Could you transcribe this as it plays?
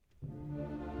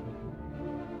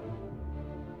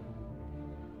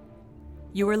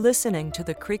You are listening to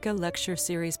the Krika Lecture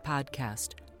Series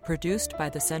podcast, produced by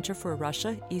the Center for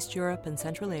Russia, East Europe, and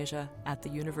Central Asia at the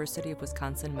University of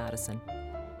Wisconsin-Madison.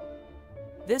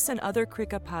 This and other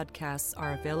Krika podcasts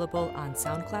are available on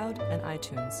SoundCloud and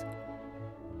iTunes.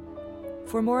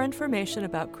 For more information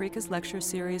about Krika's lecture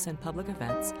series and public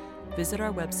events, visit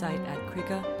our website at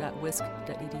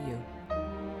krika.wisc.edu.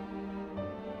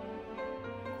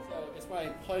 It's my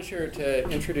pleasure to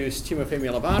introduce Timofey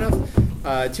Milovanov.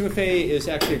 Timofey is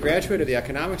actually a graduate of the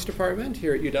economics department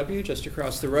here at UW, just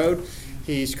across the road.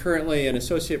 He's currently an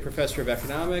associate professor of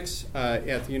economics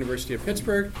at the University of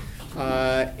Pittsburgh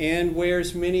and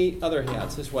wears many other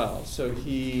hats as well. So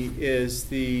he is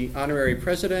the honorary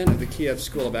president of the Kiev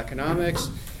School of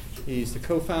Economics. He's the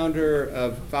co-founder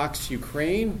of Vox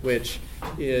Ukraine, which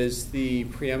is the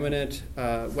preeminent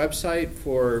website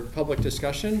for public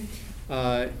discussion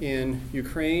in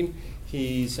Ukraine.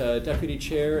 He's deputy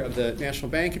chair of the National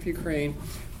Bank of Ukraine.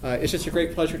 It's just a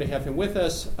great pleasure to have him with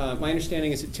us. My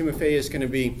understanding is that Timofey is going to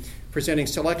be presenting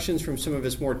selections from some of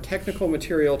his more technical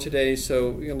material today, so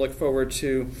we can look forward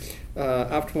to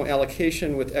optimal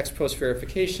allocation with ex post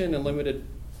verification and limited.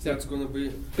 That's going to be.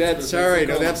 That's okay.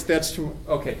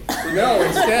 No,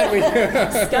 instead we.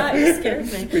 Scott, you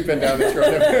scared me. We've been down this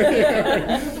road.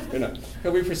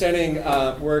 He'll be presenting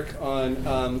work on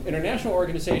international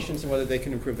organizations and whether they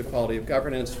can improve the quality of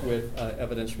governance with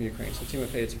evidence from Ukraine. So,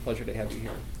 Timofey, it's a pleasure to have you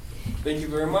here. Thank you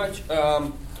very much.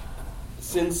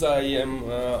 Since I am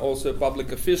also a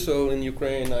public official in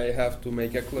Ukraine, I have to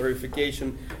make a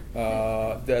clarification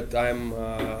that I'm.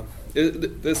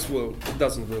 It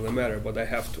doesn't really matter, but I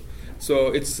have to.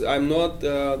 So I'm not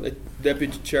a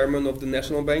deputy chairman of the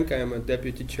National Bank. I am a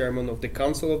deputy chairman of the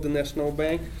Council of the National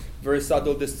Bank. Very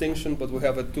subtle distinction, but we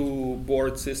have a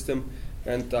two-board system,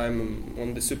 and I'm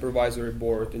on the supervisory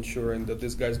board, ensuring that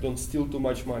these guys don't steal too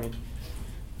much money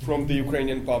from the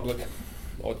Ukrainian public,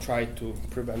 or try to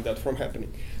prevent that from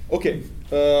happening. Okay,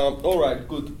 all right,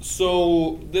 good.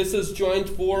 So this is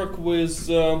joint work with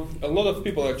a lot of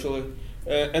people, actually.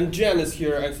 And Jen is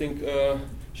here, I think.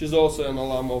 She's also an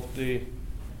alum of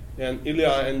and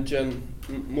Ilya and Jen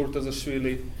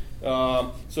Murtazashvili.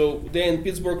 So they're in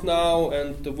Pittsburgh now,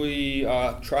 and we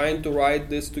are trying to write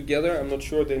this together. I'm not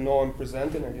sure they know I'm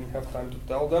presenting. I didn't have time to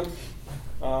tell them.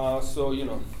 So,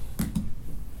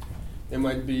 they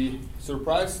might be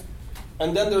surprised.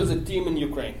 And then there's a team in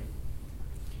Ukraine.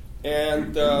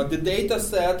 And the data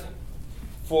set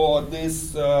for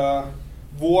this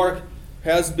work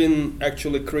has been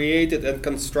actually created and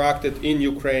constructed in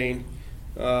Ukraine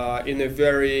in a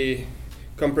very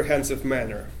comprehensive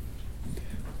manner.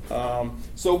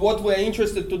 So what we're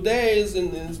interested today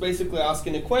is basically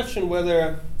asking a question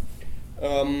whether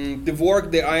the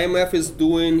work the IMF is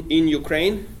doing in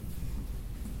Ukraine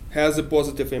has a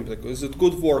positive impact. Is it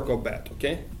good work or bad?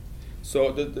 Okay,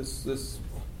 so this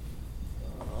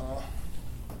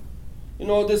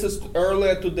is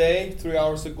earlier today, 3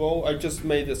 hours ago. I just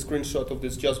made a screenshot of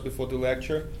this just before the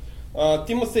lecture.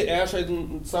 Timothy Ash,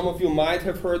 some of you might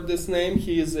have heard this name.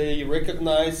 He is a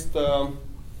recognized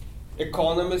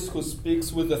economist who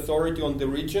speaks with authority on the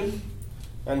region.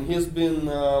 And he's been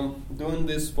doing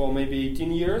this for maybe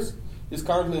 18 years. He's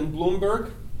currently in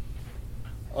Bloomberg.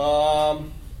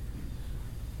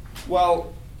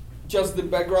 Well, just the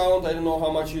background, I don't know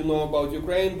how much you know about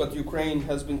Ukraine, but Ukraine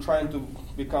has been trying to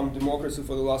become democracy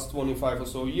for the last 25 or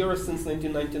so years, since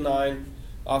 1999,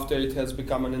 after it has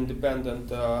become an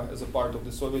independent as a part of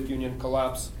the Soviet Union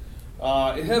collapse.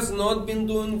 It has not been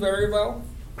doing very well.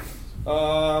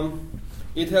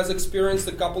 It has experienced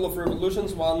a couple of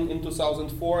revolutions, one in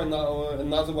 2004 and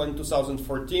another one in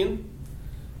 2014.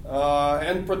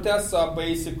 And protests are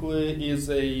basically is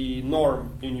a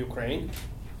norm in Ukraine.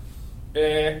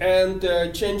 And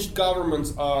changed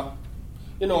governments are,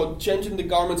 changing the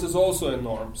governments is also a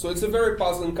norm. So it's a very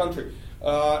puzzling country.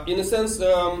 In a sense,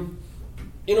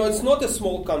 it's not a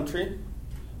small country.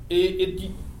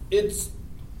 It's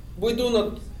we do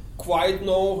not quite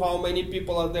know how many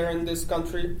people are there in this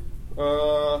country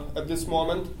at this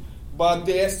moment, but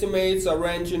the estimates are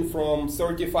ranging from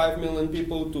 35 million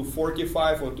people to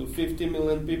 45 or to 50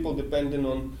 million people, depending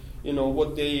on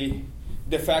what the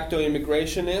de facto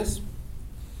immigration is.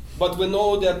 But we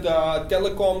know that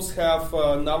telecoms have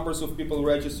numbers of people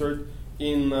registered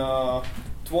in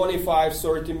 25,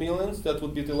 30 millions. That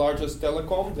would be the largest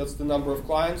telecom. That's the number of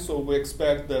clients. So we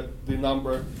expect that the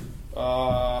number,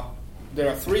 there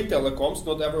are 3 telecoms.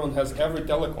 Not everyone has every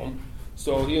telecom.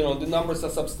 So, the numbers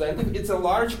are substantive. It's a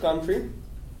large country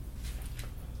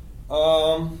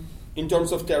in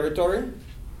terms of territory.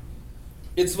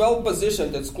 It's well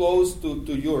positioned. It's close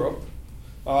to Europe.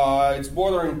 It's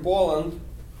bordering Poland.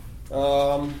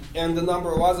 and a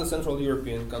number of other Central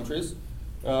European countries.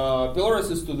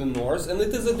 Belarus is to the north, and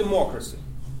it is a democracy.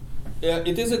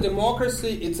 It is a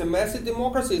democracy, it's a messy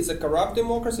democracy, it's a corrupt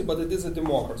democracy, but it is a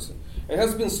democracy. It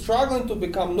has been struggling to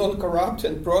become non-corrupt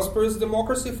and prosperous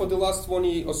democracy for the last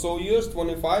 20 or so years,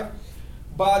 25,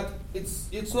 but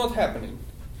it's not happening.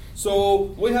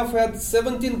 So we have had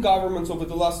 17 governments over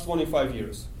the last 25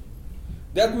 years.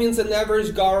 That means an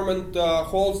average government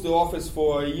holds the office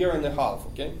for a year and a half,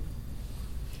 okay?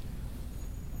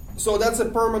 So that's a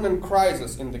permanent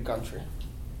crisis in the country.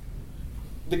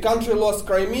 The country lost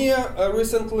Crimea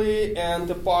recently, and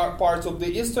the parts of the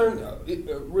eastern,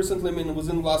 recently, I mean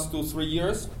within the last 2-3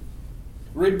 years,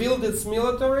 rebuilt its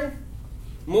military,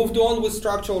 moved on with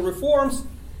structural reforms,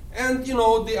 and the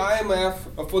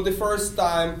IMF, for the first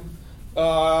time,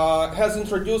 has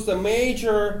introduced a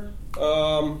major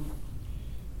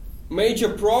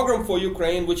program for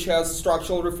Ukraine, which has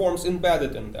structural reforms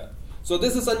embedded in that. So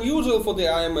this is unusual for the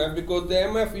IMF, because the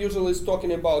IMF usually is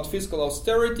talking about fiscal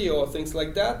austerity or things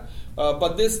like that,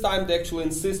 but this time they're actually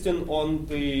insisting on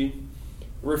the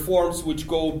reforms which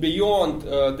go beyond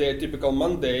their typical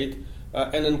mandate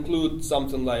and include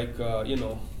something like,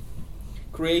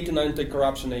 creating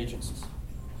anti-corruption agencies.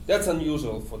 That's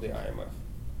unusual for the IMF.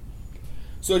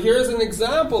 So here's an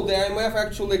example. The IMF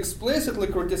actually explicitly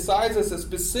criticizes a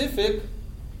specific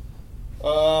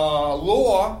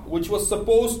law which was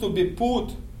supposed to be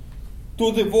put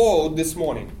to the vote this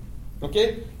morning.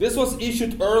 Okay? This was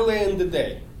issued early in the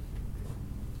day.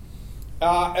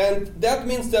 And that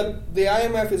means that the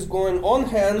IMF is going on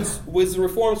hands with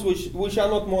reforms which are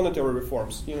not monetary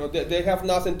reforms. They have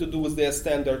nothing to do with their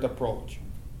standard approach.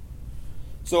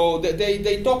 So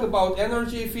they talk about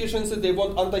energy efficiency, they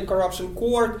want anti-corruption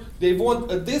court, they want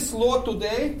this law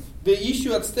today. The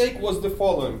issue at stake was the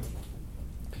following.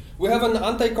 We have an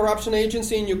anti-corruption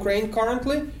agency in Ukraine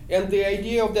currently, and the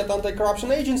idea of that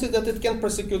anti-corruption agency is that it can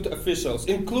prosecute officials,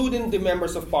 including the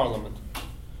members of parliament.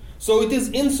 So it is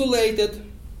insulated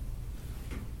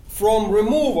from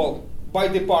removal by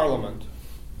the parliament.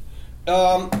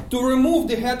 To remove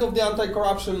the head of the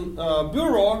anti-corruption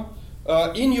bureau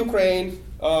in Ukraine,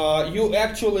 you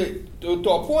actually, to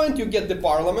appoint, you get the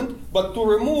parliament, but to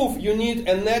remove, you need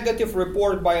a negative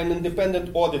report by an independent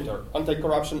auditor,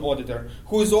 anti-corruption auditor,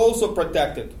 who is also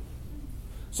protected.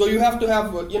 So you have to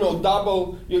have,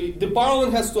 the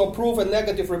parliament has to approve a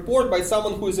negative report by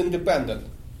someone who is independent.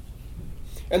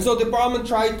 And so the parliament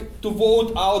tried to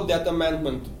vote out that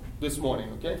amendment this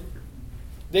morning, okay?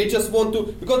 They just want to,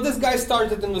 because this guy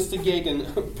started investigating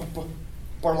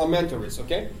parliamentaries,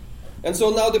 okay? And so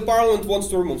now the parliament wants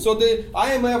to remove. So the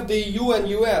IMF, the EU, and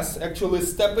US actually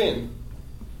step in.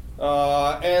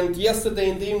 And yesterday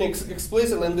in the evening,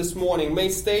 explicitly, and this morning,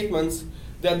 made statements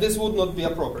that this would not be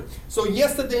appropriate. So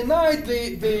yesterday night,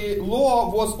 the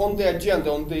law was on the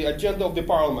agenda of the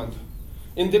parliament.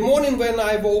 In the morning when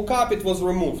I woke up, it was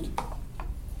removed.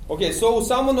 Okay, so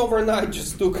someone overnight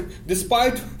just took,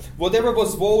 despite whatever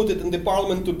was voted in the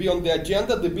parliament to be on the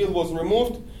agenda, the bill was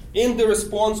removed in the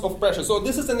response of pressure. So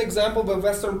this is an example where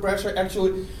Western pressure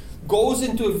actually goes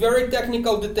into very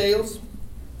technical details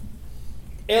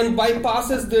and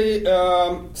bypasses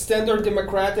the standard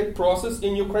democratic process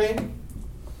in Ukraine,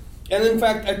 and in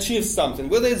fact achieves something.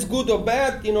 Whether it's good or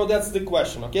bad, that's the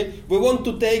question, okay? We want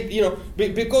to take,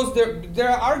 because there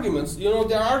are arguments,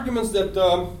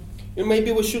 that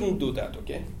maybe we shouldn't do that,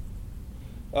 okay?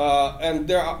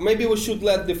 And maybe we should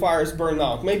let the fires burn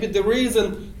out. Maybe the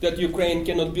reason that Ukraine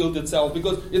cannot build itself,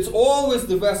 because it's always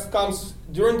the West comes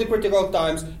during the critical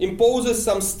times, imposes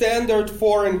some standard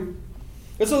foreign.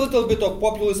 It's a little bit of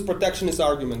populist protectionist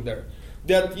argument there.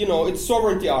 That, it's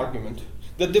sovereignty argument.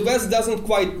 That the West doesn't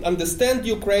quite understand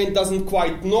Ukraine, doesn't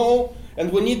quite know,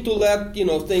 and we need to let,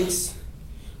 things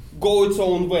go its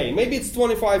own way. Maybe it's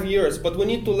 25 years, but we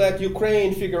need to let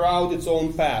Ukraine figure out its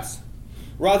own path,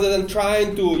 rather than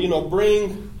trying to,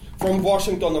 bring from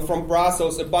Washington or from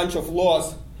Brussels a bunch of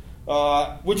laws,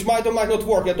 which might or might not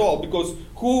work at all. Because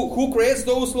who creates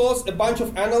those laws? A bunch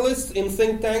of analysts in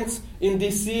think tanks in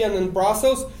DC and in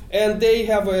Brussels, and they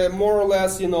have a more or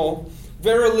less,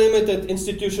 very limited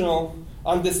institutional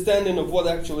understanding of what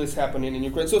actually is happening in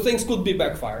Ukraine. So things could be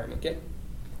backfiring, okay?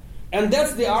 And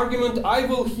that's the argument I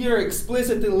will hear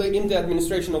explicitly in the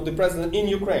administration of the president in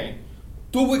Ukraine.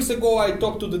 2 weeks ago, I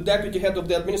talked to the deputy head of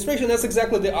the administration. That's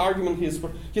exactly the argument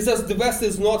he says the West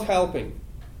is not helping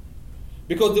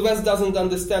because the West doesn't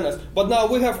understand us. But now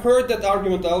we have heard that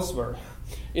argument elsewhere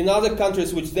in other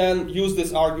countries, which then use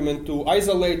this argument to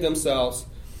isolate themselves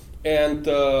and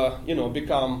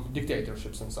become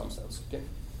dictatorships in some sense. Okay,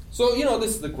 So,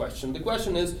 this is the question. The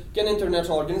question is, can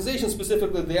international organizations,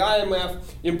 specifically the IMF,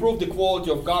 improve the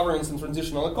quality of governance in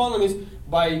transitional economies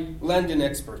by lending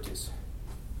expertise?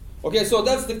 Okay, so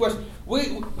that's the question.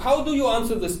 How do you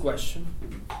answer this question?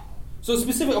 So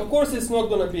specific, of course, it's not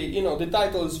going to be, the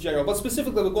title is general, but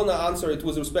specifically we're going to answer it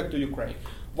with respect to Ukraine.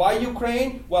 Why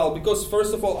Ukraine? Well, because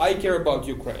first of all, I care about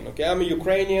Ukraine. Okay, I'm a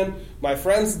Ukrainian. My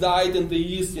friends died in the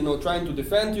East, trying to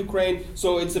defend Ukraine.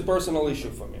 So it's a personal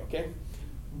issue for me. Okay,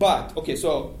 but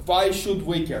so why should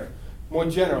we care? More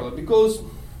generally, because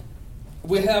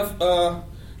we have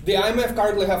the IMF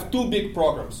currently have two big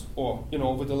programs,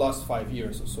 over the last 5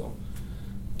 years or so,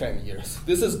 10 years.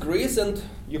 This is Greece and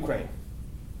Ukraine.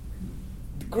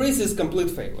 Greece is complete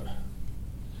failure.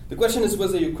 The question is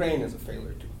whether Ukraine is a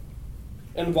failure too,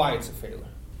 and why it's a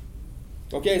failure.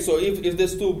 Okay, so if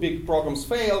these two big programs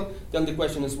fail, then the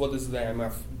question is what is the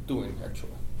IMF doing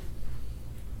actually?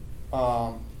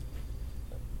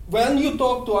 When you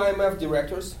talk to IMF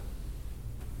directors,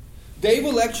 they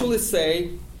will actually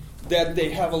say that they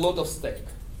have a lot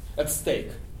at stake.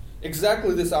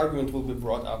 Exactly this argument will be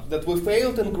brought up, that we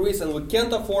failed in Greece and we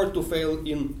can't afford to fail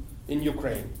in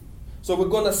Ukraine. So we're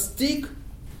going to stick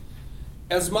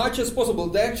as much as possible.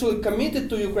 They actually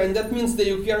committed to Ukraine. That means the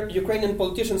Ukrainian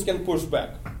politicians can push back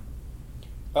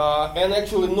and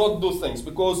actually not do things,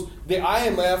 because the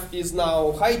IMF is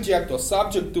now hijacked or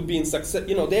subject to being success.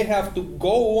 They have to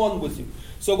go on with you.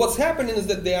 So what's happening is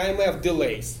that the IMF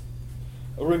delays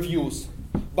reviews,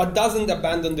 but doesn't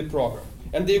abandon the program.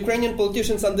 And the Ukrainian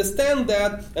politicians understand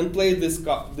that and play this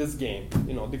game,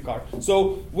 the card.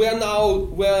 So we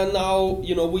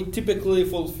typically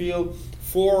fulfill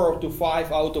 4 to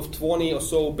 5 out of 20 or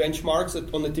so benchmarks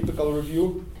on a typical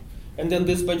review. And then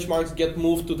these benchmarks get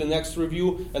moved to the next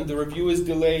review, and the review is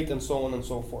delayed, and so on and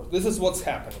so forth. This is what's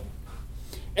happening.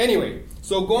 Anyway,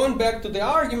 so going back to the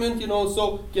argument, can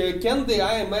the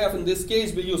IMF in this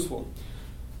case be useful?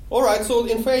 All right, so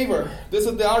in favor, this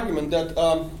is the argument that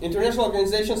international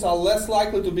organizations are less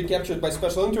likely to be captured by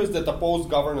special interests that oppose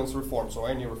governance reforms or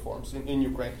any reforms in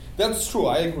Ukraine. That's true,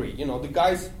 I agree. The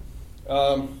guys,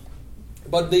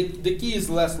 but the key is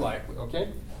less likely,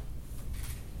 okay?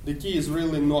 The key is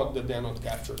really not that they're not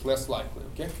captured, less likely,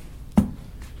 okay?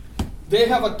 They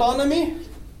have autonomy.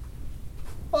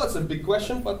 Well, that's a big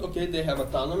question, but okay, they have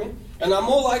autonomy. And are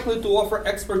more likely to offer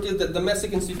expertise than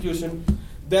domestic institutions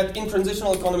that in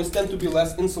transitional economies tend to be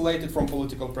less insulated from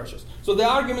political pressures. So the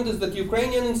argument is that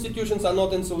Ukrainian institutions are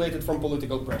not insulated from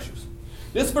political pressures.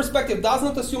 This perspective does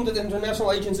not assume that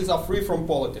international agencies are free from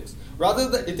politics.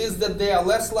 Rather, it is that they are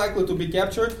less likely to be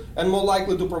captured and more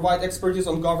likely to provide expertise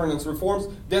on governance reforms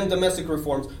than domestic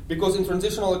reforms, because in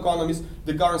transitional economies,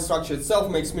 the governance structure itself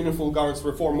makes meaningful governance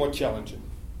reform more challenging.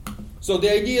 So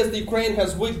the idea is the Ukraine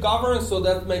has weak governance, so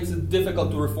that makes it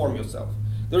difficult to reform yourself.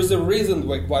 There is a reason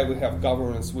why we have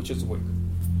governance which is weak.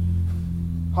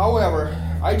 However,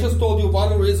 I just told you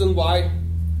one reason why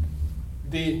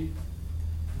the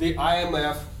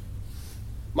IMF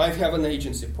might have an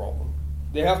agency problem.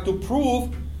 They have to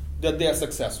prove that they are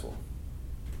successful.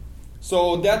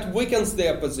 So that weakens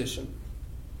their position.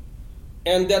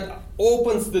 And that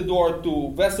opens the door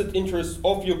to vested interests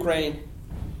of Ukraine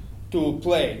to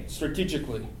play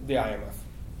strategically the IMF.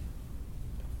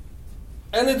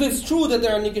 And it is true that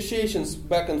there are negotiations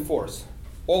back and forth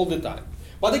all the time.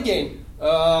 But again,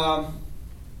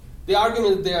 the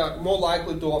argument is they are more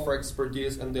likely to offer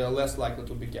expertise and they are less likely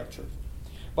to be captured.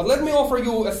 But let me offer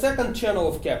you a second channel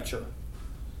of capture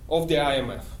of the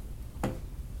IMF.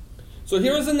 So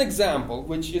here is an example,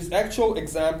 which is actual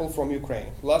example from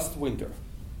Ukraine last winter.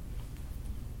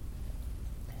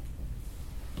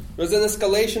 There's an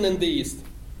escalation in the east,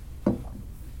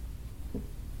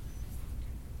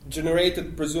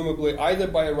 generated presumably either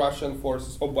by Russian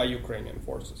forces or by Ukrainian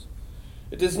forces.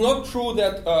 It is not true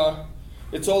that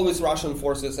it's always Russian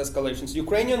forces escalations.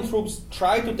 Ukrainian troops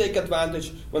try to take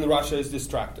advantage when Russia is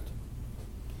distracted.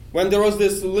 When there was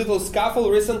this little scuffle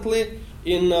recently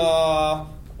in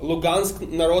Lugansk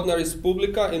Narodna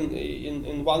Respublika,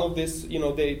 in one of these,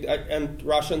 and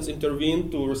Russians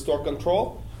intervened to restore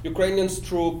control, Ukrainian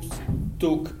troops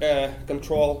took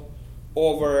control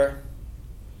over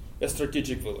a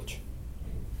strategic village.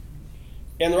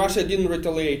 And Russia didn't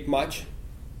retaliate much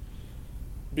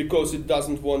because it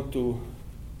doesn't want to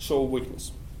show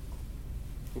weakness.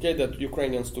 Okay, that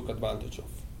Ukrainians took advantage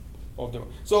of them.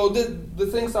 So the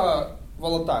things are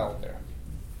volatile there.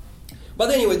 But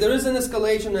anyway, there is an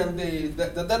escalation, and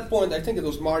at that point, I think it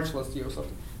was March last year or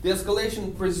something, the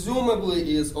escalation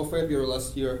presumably is, or February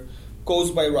last year,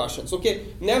 caused by Russians. Okay,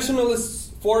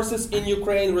 nationalist forces in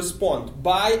Ukraine respond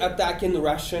by attacking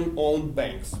Russian-owned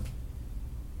banks.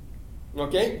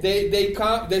 Okay,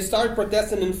 they start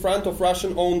protesting in front of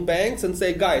Russian-owned banks and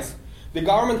say, guys, the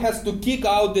government has to kick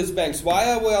out these banks.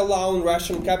 Why are we allowing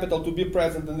Russian capital to be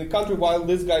present in the country while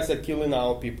these guys are killing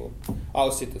our people,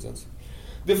 our citizens?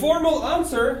 The formal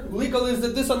answer legally is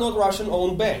that these are not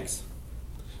Russian-owned banks,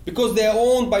 because they are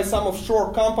owned by some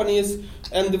offshore companies,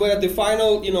 and where the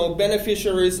final,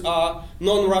 beneficiaries are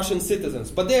non-Russian citizens.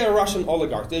 But they are Russian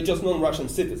oligarchs. They're just non-Russian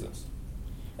citizens.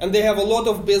 And they have a lot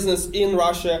of business in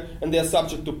Russia, and they are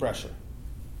subject to pressure.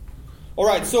 All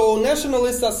right, so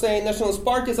nationalist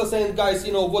parties are saying, guys,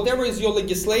 whatever is your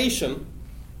legislation,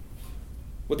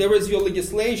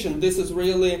 this is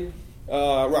really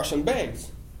Russian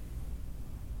banks.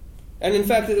 And in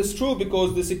fact, it is true,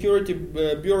 because the Security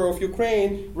Bureau of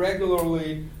Ukraine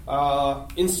regularly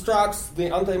instructs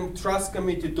the Antitrust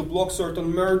Committee to block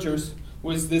certain mergers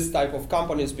with this type of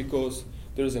companies because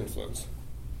there is influence,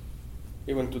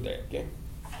 even today.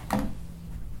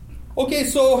 Okay,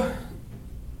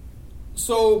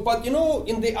 but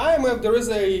in the IMF there is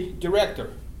a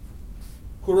director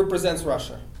who represents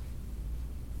Russia.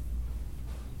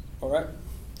 All right?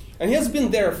 And he has been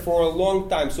there for a long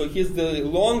time, so he's the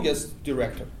longest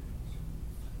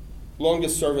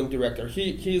serving director.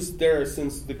 He is there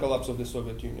since the collapse of the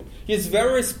Soviet Union. He's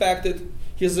very respected.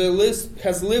 He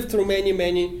has lived through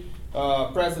many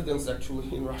presidents,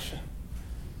 actually, in Russia.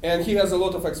 And he has a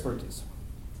lot of expertise.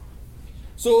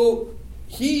 So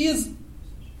he is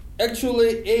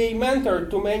actually a mentor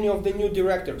to many of the new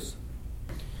directors.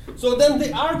 So then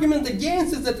the argument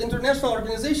against is that international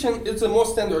organizations, it's a more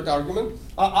standard argument,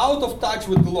 are out of touch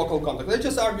with the local context. They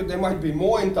just argue they might be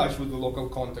more in touch with the local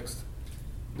context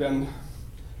than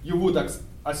you would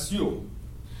assume.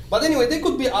 But anyway, they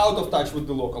could be out of touch with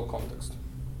the local context.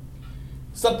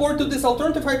 Support to this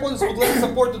alternative hypothesis would lend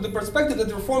support to the perspective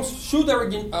that reforms should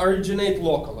originate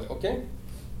locally, okay?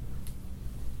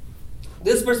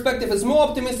 This perspective is more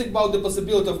optimistic about the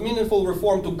possibility of meaningful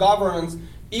reform to governance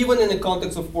even in the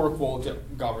context of poor quality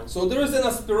governance. So there is an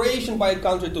aspiration by a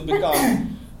country to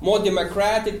become more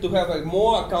democratic, to have a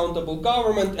more accountable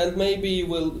government, and maybe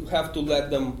we'll have to let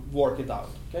them work it out.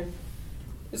 Okay?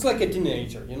 It's like a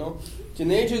teenager,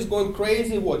 Teenager is going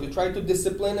crazy, what? You try to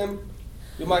discipline him,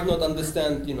 you might not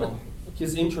understand,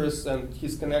 his interests and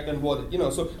his connect and what,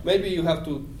 so maybe you have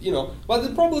to,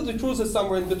 but probably the truth is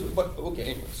somewhere in between, but okay,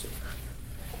 anyway,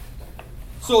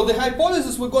 So the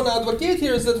hypothesis we're going to advocate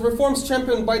here is that reforms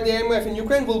championed by the IMF in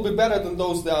Ukraine will be better than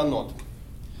those that are not.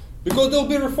 Because there will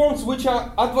be reforms which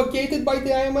are advocated by the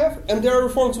IMF, and there are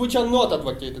reforms which are not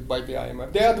advocated by the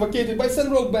IMF. They are advocated by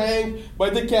Central Bank,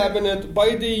 by the Cabinet,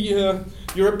 by the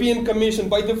European Commission,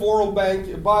 by the World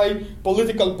Bank, by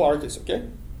political parties, okay?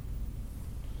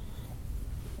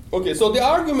 Okay, so the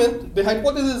argument, the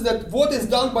hypothesis is that what is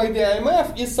done by the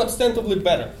IMF is substantively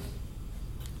better.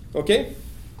 Okay?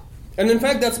 And in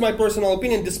fact, that's my personal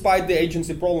opinion, despite the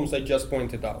agency problems I just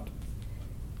pointed out.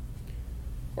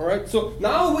 All right, so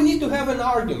now we need to have an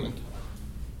argument.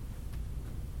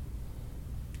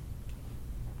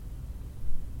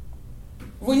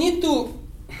 We need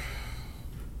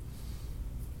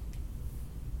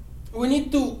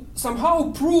to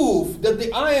somehow prove that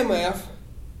the IMF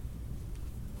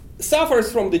suffers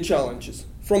from the challenges,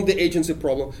 from the agency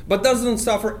problem, but doesn't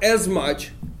suffer as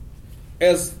much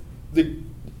as the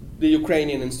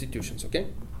Ukrainian institutions, okay?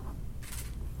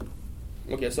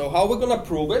 Okay, so how are we going to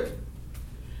prove it?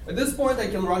 At this point, I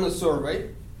can run a survey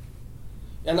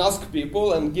and ask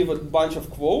people and give a bunch of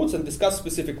quotes and discuss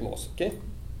specific laws, okay?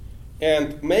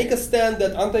 And make a stand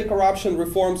that anti-corruption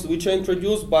reforms which are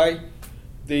introduced by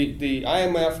the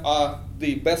IMF are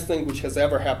the best thing which has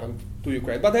ever happened to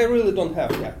Ukraine. But I really don't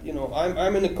have that.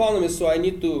 I'm an economist, so I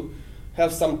need to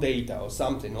have some data or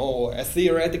something, or a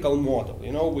theoretical model,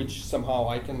 which somehow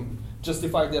I can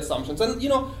justify the assumptions. And,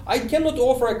 I cannot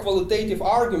offer a qualitative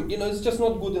argument, it's just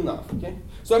not good enough, okay?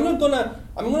 So I'm not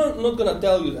gonna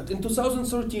tell you that. In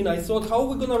 2013, I thought, how are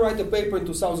we gonna write a paper in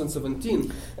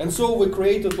 2017? And so we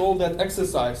created all that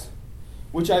exercise,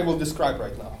 which I will describe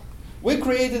right now. We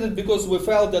created it because we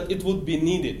felt that it would be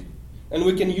needed, and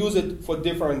we can use it for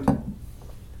different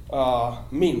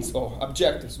means or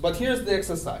objectives. But here's the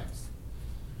exercise.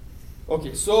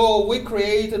 Okay, so we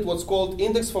created what's called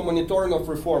Index for Monitoring of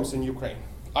Reforms in Ukraine,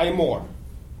 IMOR.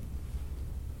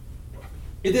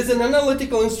 It is an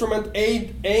analytical instrument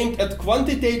aimed at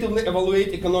quantitatively evaluate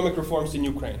economic reforms in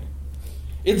Ukraine.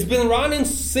 It's been running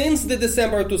since the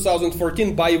December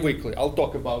 2014 bi-weekly. I'll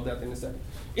talk about that in a second.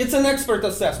 It's an expert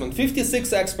assessment,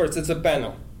 56 experts, it's a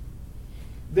panel.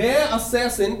 They're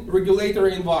assessing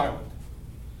regulatory environment.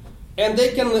 And they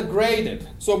can grade it.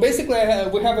 So basically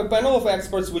we have a panel of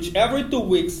experts which every 2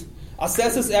 weeks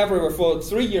assesses everywhere for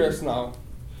 3 years now,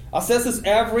 assesses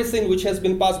everything which has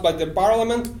been passed by the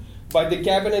parliament, by the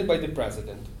cabinet, by the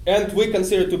president. And we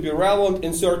consider to be relevant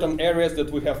in certain areas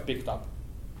that we have picked up.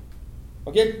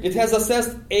 Okay? It has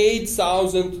assessed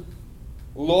 8,000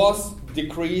 laws,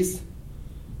 decrees,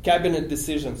 cabinet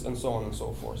decisions, and so on and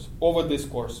so forth over this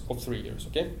course of 3 years.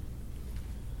 Okay?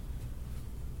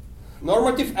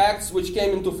 Normative acts which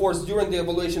came into force during the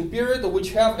evaluation period,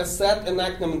 which have a set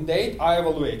enactment date, are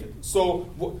evaluated. So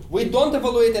we don't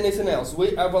evaluate anything else. We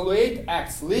evaluate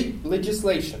acts,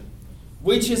 legislation,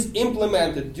 which is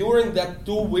implemented during that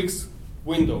 2 weeks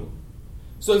window.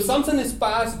 So if something is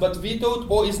passed but vetoed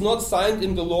or is not signed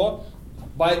in the law,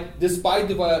 despite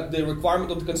the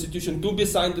requirement of the Constitution to be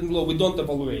signed in law, we don't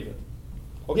evaluate it.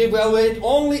 Okay, we evaluate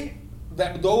only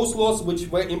those laws which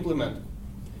were implemented.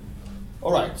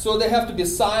 All right, so they have to be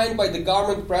signed by the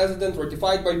government, president,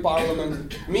 ratified by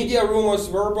parliament. Media rumors,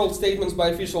 verbal statements by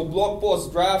official blog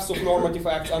posts, drafts of normative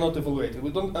acts are not evaluated.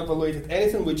 We don't evaluate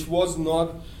anything which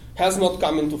has not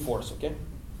come into force. Okay.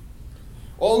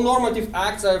 All normative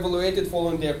acts are evaluated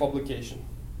following their publication.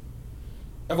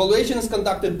 Evaluation is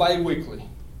conducted bi-weekly.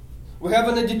 We have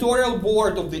an editorial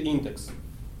board of the index.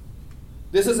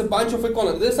 This is a bunch of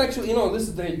economists. This actually, this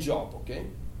is their job. Okay.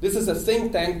 This is a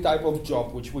think tank type of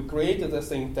job, which we created a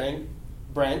think tank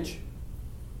branch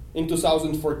in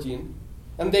 2014.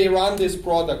 And they run this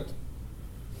product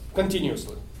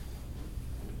continuously.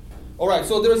 All right,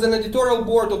 so there is an editorial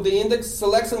board of the index,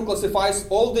 selects and classifies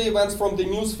all the events from the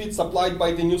news feed supplied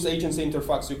by the news agency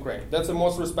Interfax Ukraine. That's the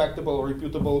most respectable,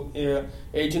 reputable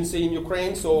agency in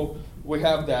Ukraine, so we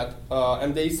have that.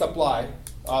 And they supply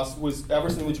us with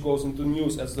everything which goes into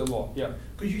news as the law. Yeah.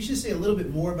 Could you just say a little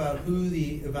bit more about who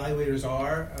the evaluators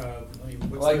are?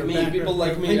 People like me. People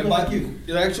like you.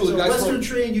 Actually, so guys Western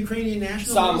trained Ukrainian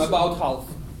nationals? Some, about half.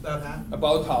 About half?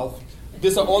 About half.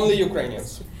 These are only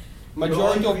Ukrainians.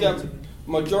 Majority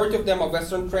of them are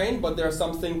Western trained, but there are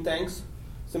some think tanks,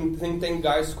 some think tank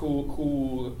guys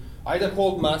who either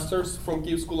hold masters from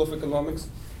Kyiv School of Economics,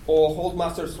 or hold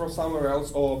masters from somewhere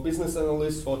else, or business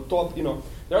analysts, or top.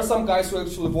 There are some guys who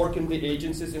actually work in the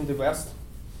agencies in the West,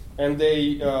 and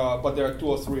but there are 2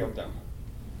 or 3 of them,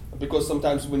 because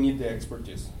sometimes we need the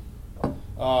expertise.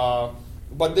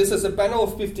 But this is a panel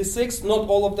of 56. Not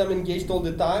all of them engaged all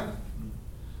the time.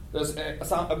 There's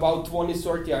about 20,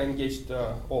 30 are engaged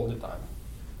all the time.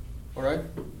 All right?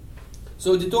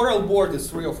 So editorial board is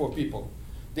 3 or 4 people.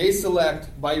 They select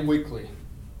bi-weekly.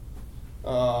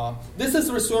 This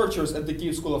is researchers at the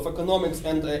Kyiv School of Economics,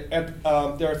 and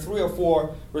there are 3 or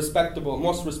 4 respectable,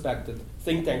 most respected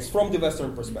think tanks from the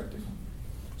Western perspective.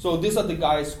 So these are the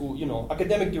guys who,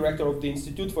 academic director of the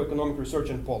Institute for Economic Research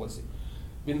and Policy.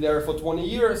 Been there for 20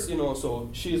 years, so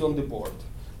she's on the board.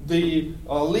 The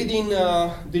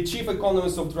the chief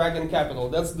economist of Dragon Capital,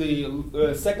 that's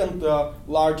the second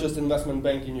largest investment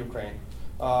bank in Ukraine.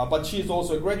 But she's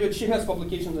also a graduate. She has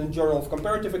publications in Journal of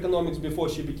Comparative Economics before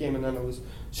she became an analyst.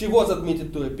 She was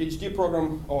admitted to a PhD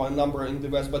program or a number in the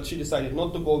West, but she decided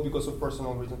not to go because of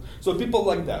personal reasons. So people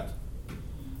like that.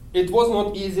 It was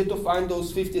not easy to find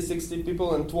those 50, 60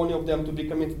 people and 20 of them to be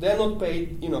committed. They're not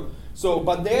paid, So,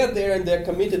 but they're there and they're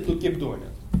committed to keep doing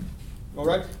it. All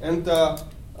right? And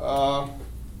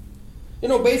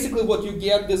basically what you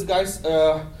get, these guys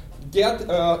get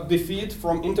the feed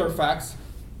from Interfax.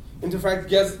 Interfax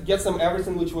gets them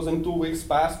everything which was in 2 weeks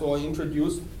passed or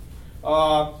introduced.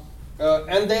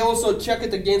 And they also check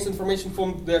it against information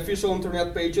from the official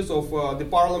internet pages of the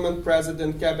parliament,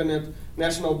 president, cabinet,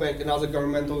 national bank, and other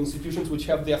governmental institutions which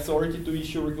have the authority to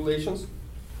issue regulations.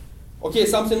 Okay,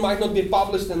 something might not be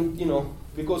published, and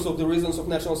because of the reasons of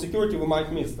national security, we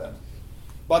might miss that.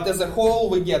 But as a whole,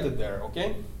 we get it there,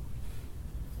 okay?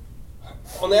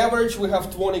 On average, we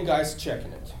have 20 guys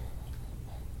checking it.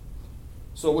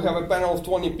 So we have a panel of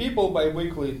 20 people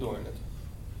bi-weekly doing it.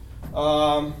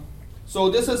 So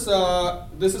this is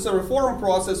a reform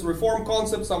process, reform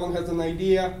concept. Someone has an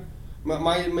idea,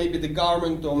 maybe the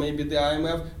government or maybe the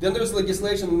IMF. Then there's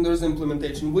legislation and there's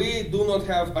implementation. We do not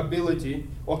have ability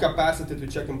or capacity to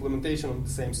check implementation on the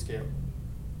same scale.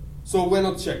 So we're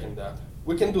not checking that.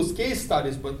 We can do case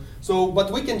studies, but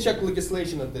we can check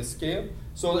legislation at this scale.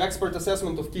 So expert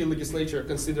assessment of key legislature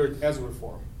considered as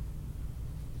reform.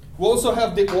 We also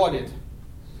have the audit.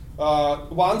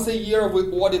 Once a year, we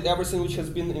audit everything which has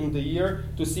been in the year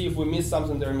to see if we missed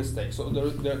something, there are mistakes. So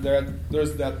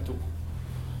there's that too.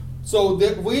 So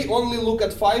we only look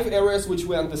at 5 areas which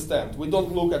we understand. We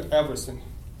don't look at everything.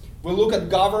 We look at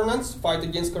governance, fight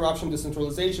against corruption,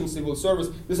 decentralization, civil service.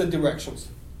 These are directions.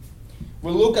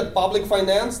 We look at public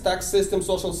finance, tax system,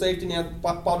 social safety net,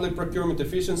 public procurement,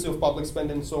 efficiency of public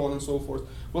spending, and so on and so forth.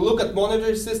 We look at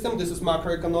monetary system. This is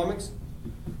macroeconomics.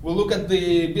 We look at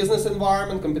the business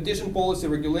environment, competition policy,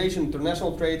 regulation,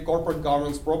 international trade, corporate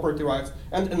governance, property rights,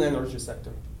 and an energy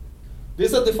sector.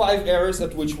 These are the 5 areas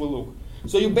at which we look.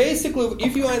 So you basically,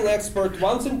 if you are an expert,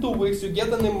 once in 2 weeks you get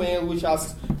an email which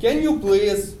asks, can you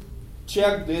please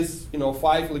check this,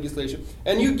 5 legislation,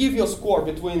 and you give your score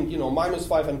between,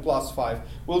 -5 and +5.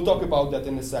 We'll talk about that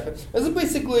in a second. It's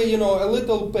basically, a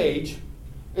little page.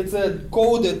 It's a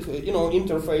coded,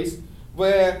 interface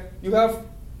where you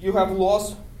have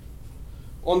laws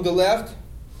on the left,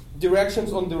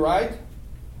 directions on the right,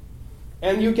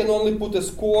 and you can only put a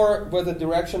score where the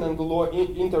direction and the law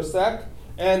intersect,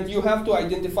 and you have to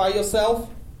identify yourself,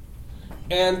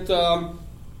 and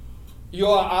you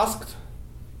are asked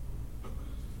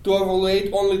to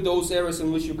evaluate only those areas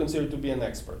in which you consider to be an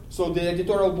expert. So the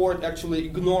editorial board actually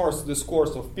ignores the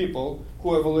scores of people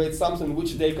who evaluate something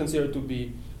which they consider to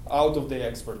be out of their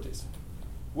expertise.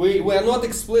 We are not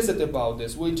explicit about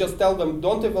this. We just tell them,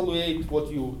 don't evaluate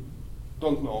what you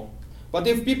don't know. But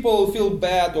if people feel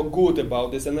bad or good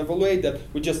about this and evaluate that,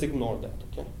 we just ignore that,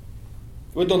 okay?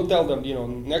 We don't tell them,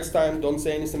 next time don't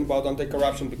say anything about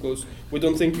anti-corruption because we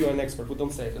don't think you're an expert. We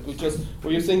don't say that.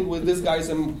 You think well, this guy's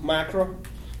a macro.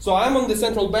 So I'm on the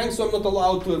central bank, so I'm not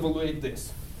allowed to evaluate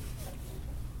this.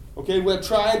 Okay, we're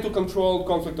trying to control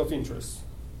conflict of interest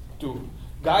too.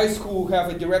 Guys who have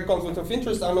a direct conflict of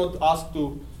interest are not asked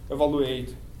to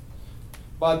evaluate.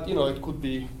 But, it could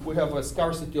be, we have a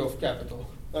scarcity of capital,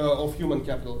 of human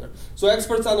capital there. So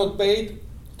experts are not paid,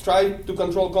 try to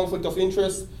control conflict of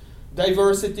interest,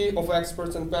 diversity of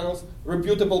experts and panels,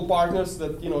 reputable partners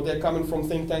that, they're coming from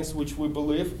think tanks which we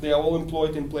believe, they are all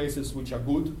employed in places which are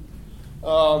good.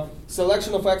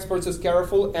 Selection of experts is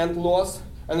careful, and laws,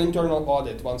 and internal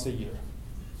audit once a year.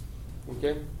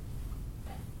 Okay?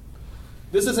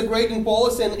 This is a grading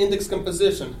policy and index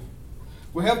composition.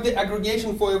 We have the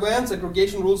aggregation for events,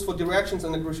 aggregation rules for directions,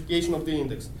 and aggregation of the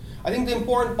index. I think the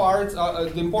important parts,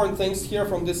 the important things here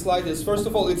from this slide is, first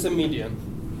of all, it's a median.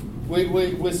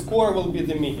 We score will be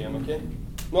the median, okay?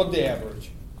 Not the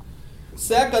average.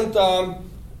 Second,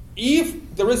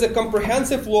 if there is a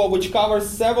comprehensive law which covers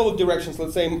several directions,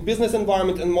 let's say business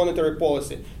environment and monetary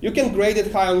policy, you can grade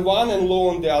it high on one and low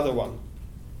on the other one.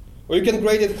 Or you can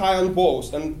grade it high on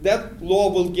both, and that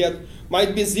law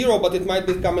might be 0, but it might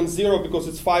become 0 because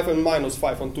it's 5 and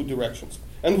 -5 on 2 directions.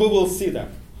 And we will see that.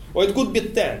 Or it could be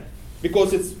 10,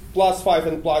 because it's +5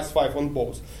 and +5 on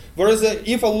both. Whereas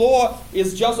if a law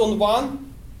is just on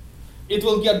one, it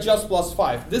will get just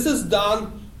 +5. This is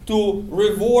done to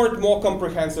reward more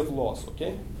comprehensive laws,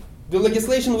 okay? The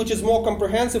legislation which is more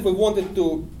comprehensive, we want it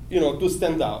to, to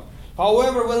stand out.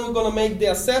 However, when we're going to make the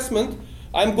assessment,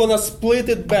 I'm going to split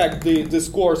it back, the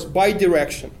scores, by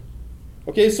direction.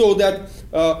 Okay, so that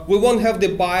we won't have the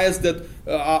bias that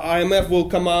IMF will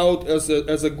come out as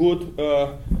a good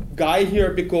guy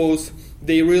here because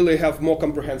they really have more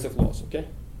comprehensive laws, okay?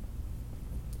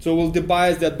 So we'll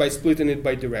debias that by splitting it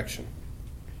by direction.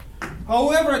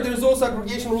 However, there's also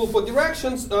aggregation rule for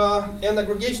directions and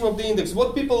aggregation of the index.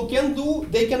 What people can do,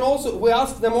 we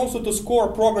ask them also to score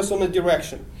progress on a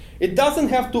direction. It doesn't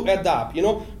have to add up.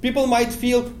 People might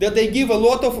feel that they give a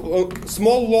lot of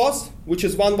small loss, which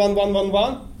is 1, 1, 1, 1,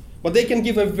 1, but they can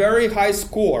give a very high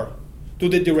score to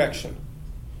the direction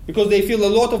because they feel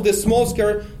a lot of the small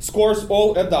scores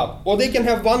all add up. Or they can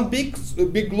have one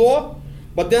big law,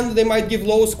 but then they might give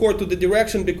low score to the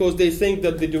direction because they think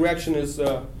that the direction is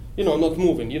not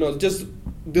moving. Just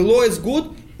the law is good,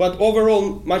 but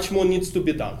overall much more needs to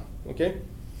be done. Okay.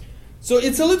 So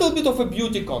it's a little bit of a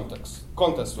beauty contest,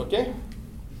 okay?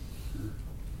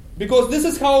 Because this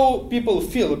is how people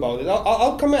feel about it.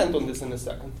 I'll comment on this in a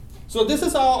second. So this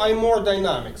is our IMOR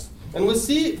dynamics. And we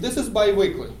see, this is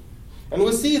biweekly. And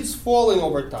we see it's falling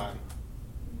over time.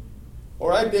 All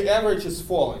right, the average is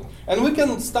falling. And we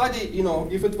can study,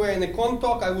 if it were in a con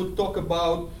talk, I would talk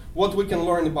about what we can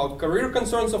learn about career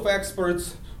concerns of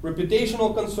experts,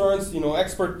 reputational concerns,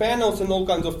 expert panels and all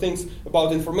kinds of things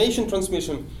about information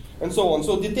transmission and so on.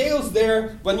 So details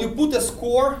there, when you put a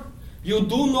score, you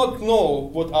do not know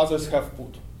what others have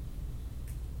put.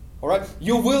 All right?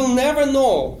 You will never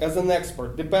know as an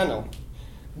expert, the panel.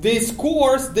 The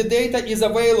scores, the data is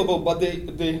available, but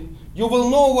you will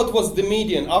know what was the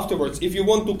median afterwards if you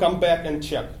want to come back and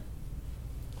check.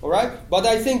 All right? But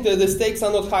I think that the stakes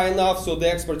are not high enough, so the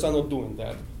experts are not doing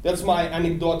that. That's my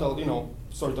anecdotal,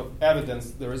 sort of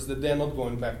evidence there is that they're not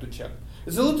going back to check.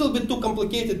 It's a little bit too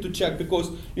complicated to check because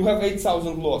you have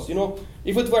 8,000 laws.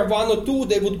 If it were 1 or 2,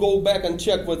 they would go back and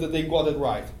check whether they got it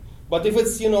right. But if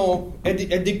it's,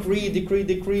 a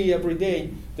decree every day,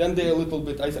 then they're a little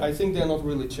bit, I think they're not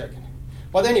really checking.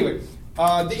 But anyway,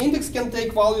 the index can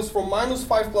take values from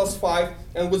 -5 + 5,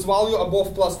 and with value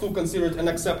above +2 considered an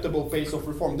acceptable pace of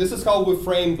reform. This is how we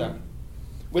frame them.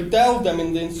 We tell them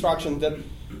in the instruction that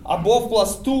above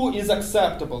 +2 is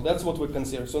acceptable. That's what we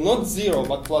consider. So not 0,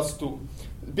 but +2.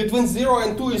 Between 0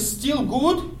 and 2 is still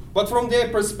good, but from their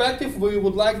perspective, we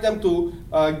would like them to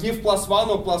give +1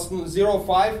 or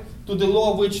 +0.5 to the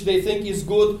law which they think is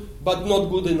good, but not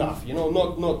good enough.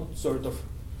 Not sort of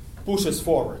pushes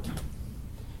forward.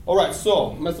 All right, so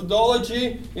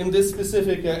methodology in this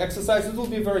specific exercise, it will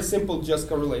be very simple, just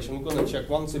correlation. We're going to check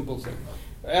one simple thing.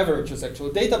 Averages, actually.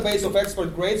 Database of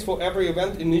expert grades for every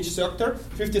event in each sector,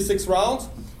 56 rounds,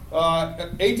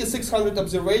 8,600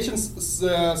 observations,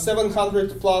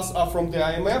 700 plus are from the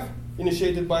IMF,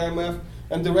 initiated by IMF,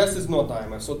 and the rest is not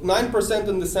IMF. So 9%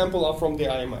 in the sample are from the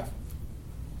IMF.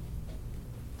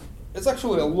 It's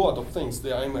actually a lot of things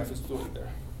the IMF is doing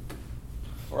there.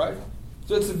 All right?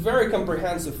 So it's a very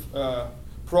comprehensive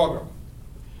program.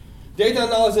 Data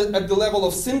analysis at the level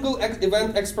of single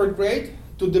event expert grade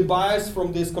to the bias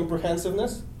from this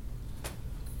comprehensiveness.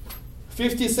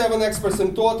 57 experts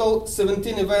in total,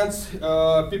 17 events,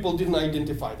 people didn't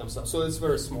identify themselves, so it's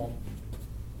very small.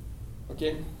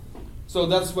 Okay? So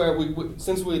that's where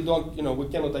since we don't, we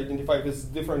cannot identify if it's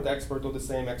different expert or the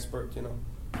same expert,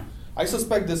 I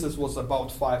suspect this was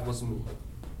about 5 was me.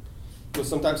 Because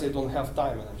sometimes I don't have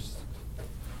time and I just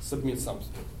submit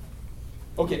something.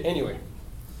 Okay, anyway.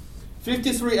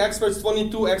 53 experts,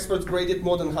 22 experts graded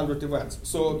more than 100 events.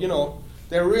 So,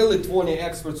 there are really 20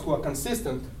 experts who are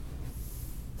consistent.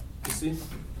 You see?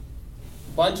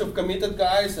 Bunch of committed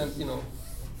guys and,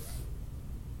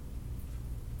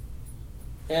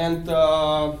 And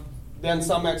then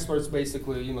some experts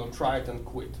basically, tried and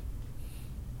quit.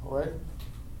 All right?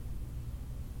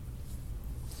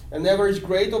 An average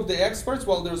grade of the experts,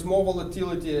 well, there's more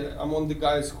volatility among the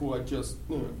guys who are just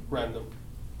random.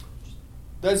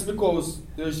 That's because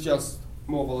there's just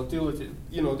more volatility.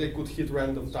 They could hit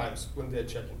random times when they're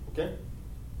checking, okay?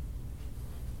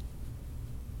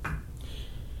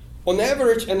 On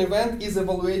average, an event is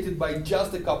evaluated by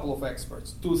just a couple of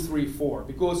experts, 2, 3, 4.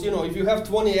 Because, if you have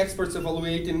 20 experts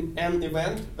evaluating an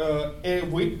event a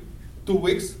week, 2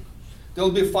 weeks, there'll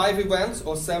be 5 events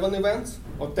or 7 events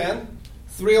or 10.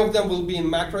 3 of them will be in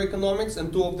macroeconomics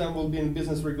and 2 of them will be in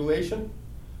business regulation.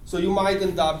 So you might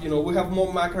end up, we have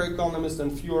more macroeconomists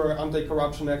and fewer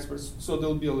anti-corruption experts, so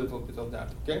there'll be a little bit of that,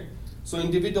 okay? So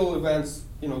individual events,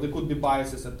 there could be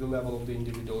biases at the level of the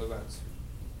individual events.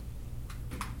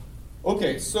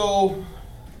 Okay, so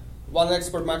 1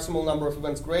 expert, maximal number of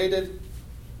events graded.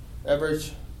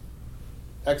 Average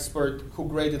expert who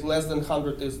graded less than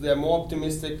 100 they're more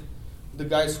optimistic. The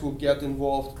guys who get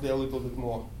involved, they're a little bit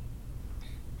more,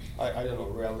 I don't know,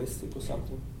 realistic or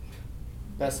something.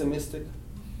 Pessimistic.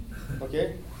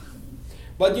 Okay?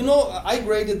 But I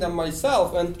graded them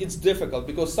myself, and it's difficult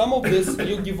because some of this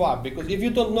you give up. Because if you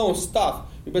don't know stuff,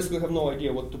 you basically have no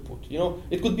idea what to put.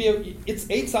 It could be, it's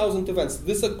 8,000 events.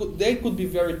 They could be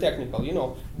very technical.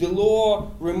 The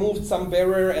law removed some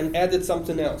barrier and added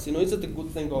something else. Is it a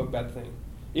good thing or a bad thing?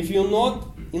 If you're not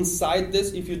inside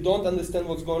this, if you don't understand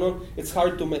what's going on, it's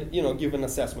hard to give an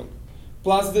assessment.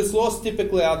 Plus, these laws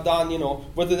typically are done,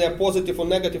 whether they're positive or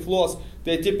negative laws,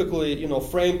 they're typically,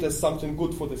 framed as something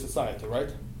good for the society,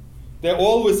 right?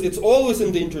 It's always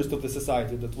in the interest of the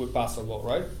society that we pass a law,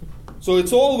 right? So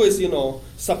it's always,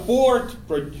 support,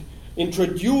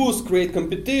 introduce, create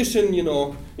competition,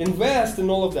 invest, and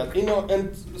all of that.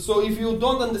 And so if you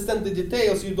don't understand the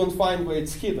details, you don't find where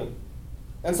it's hidden.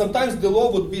 And sometimes the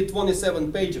law would be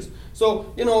 27 pages.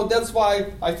 So, that's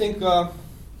why I think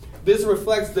this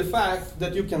reflects the fact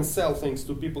that you can sell things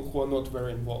to people who are not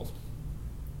very involved.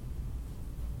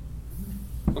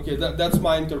 Okay, that's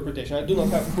my interpretation. I do not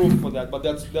have proof for that, but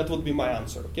that would be my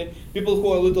answer. Okay, people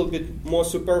who are a little bit more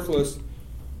superfluous,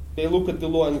 they look at the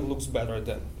law and it looks better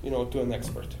than to an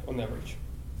expert on average.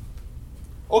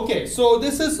 Okay, so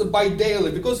this is by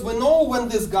daily because we know when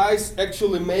these guys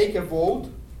actually make a vote,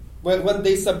 when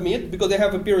they submit, because they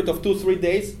have a period of 2-3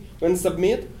 days when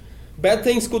submit. Bad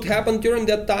things could happen during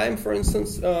that time. For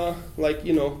instance,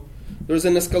 there's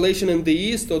an escalation in the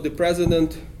East, or the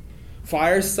president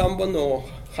fires someone or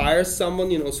hires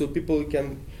someone, so people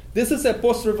can... This is a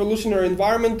post-revolutionary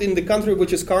environment in the country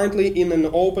which is currently in an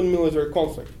open military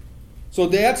conflict. So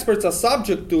the experts are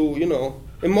subject to,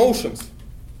 emotions.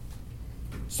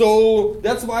 So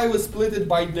that's why we split it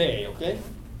by day, okay?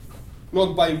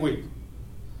 Not by week.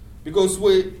 Because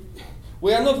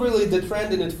We are not really the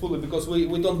trend in it fully because we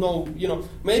don't know,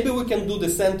 maybe we can do the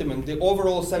sentiment, the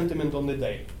overall sentiment on the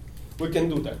day. We can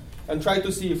do that and try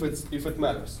to see if it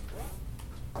matters.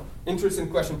 Interesting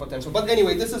question potential. But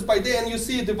anyway, this is by day, and you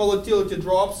see the volatility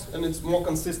drops and it's more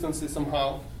consistency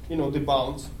somehow, the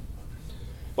bounce.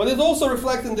 But it also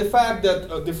reflects the fact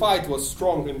that the fight was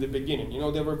strong in the beginning.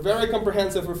 There were very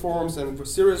comprehensive reforms and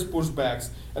serious pushbacks,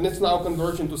 and it's now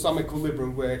converging to some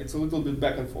equilibrium where it's a little bit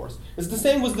back and forth. It's the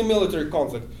same with the military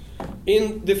conflict.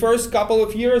 In the first couple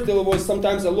of years, there was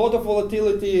sometimes a lot of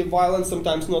volatility, violence,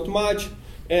 sometimes not much,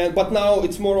 but now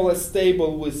it's more or less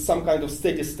stable with some kind of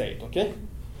steady state, okay?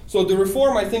 So the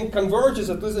reform, I think, converges,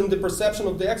 at least in the perception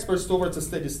of the experts, towards a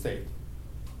steady state.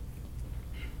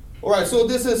 All right, so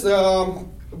this is,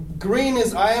 green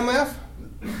is IMF,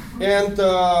 and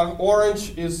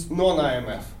orange is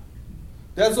non-IMF.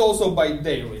 That's also by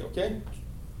daily, okay?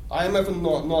 IMF and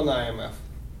non-IMF.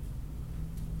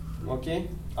 Okay?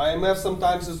 IMF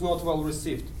sometimes is not well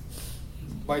received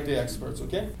by the experts,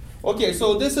 okay? Okay,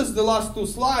 so this is the last two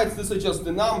slides. This is just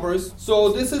the numbers.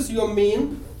 So this is your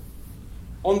mean.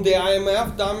 On the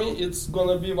IMF dummy, it's going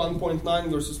to be 1.9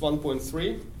 versus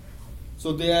 1.3.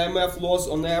 So the IMF loss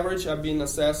on average are being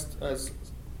assessed as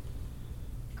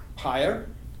higher.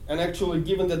 And actually,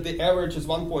 given that the average is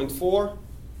 1.4,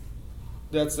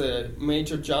 that's a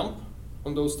major jump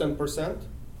on those 10%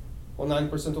 or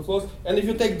 9% of loss. And if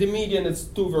you take the median, it's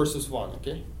 2 versus 1,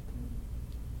 okay?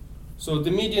 So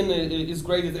the median is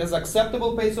graded as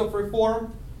acceptable pace of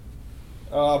reform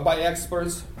by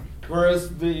experts,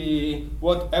 whereas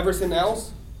everything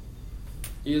else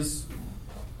is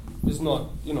not,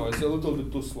 it's a little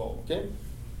bit too slow, okay?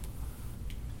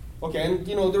 Okay, and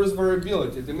there is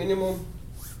variability. The minimum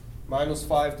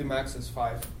 -5, the max is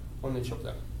 5 on each of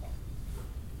them.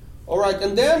 All right,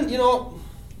 and then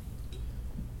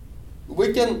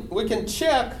we can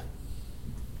check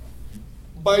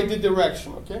by the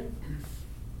direction, okay?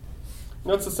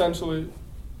 That's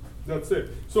it.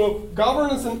 So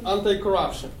governance and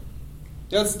anti-corruption.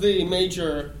 That's the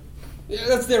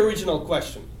original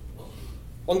question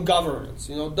on governance.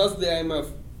 Does the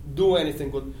IMF do anything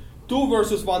good? 2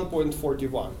 versus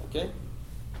 1.41, okay?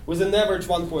 With an average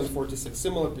 1.46,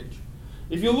 similar picture.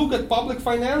 If you look at public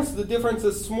finance, the difference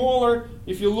is smaller.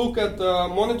 If you look at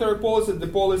monetary policy,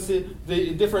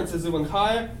 the difference is even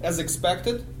higher, as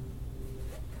expected.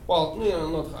 Well,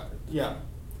 not higher, yeah.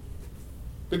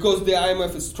 Because the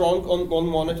IMF is strong on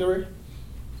monetary.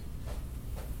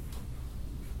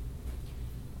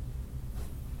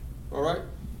 All right?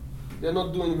 They're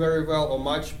not doing very well or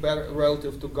much better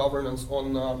relative to governance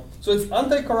on... so it's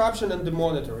anti-corruption and the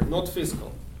monetary, not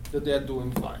fiscal, that they're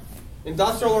doing fine.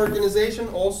 Industrial organization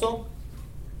also,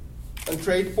 and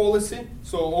trade policy,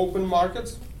 so open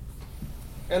markets.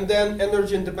 And then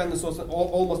energy independence, also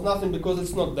almost nothing because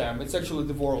it's not them, it's actually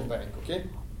the World Bank, okay?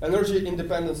 Energy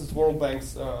independence is World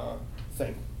Bank's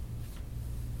thing.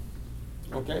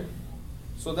 Okay?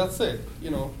 So that's it.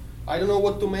 I don't know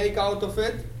what to make out of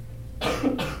it.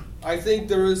 I think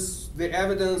there is the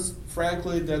evidence,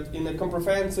 frankly, that in a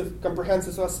comprehensive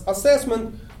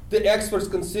assessment, the experts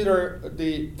consider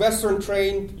the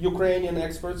Western-trained Ukrainian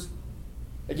experts,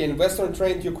 again,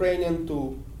 Western-trained Ukrainian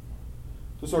to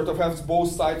sort of have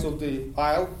both sides of the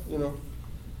aisle,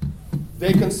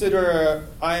 They consider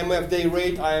IMF, they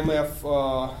rate IMF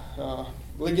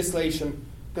legislation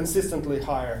consistently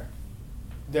higher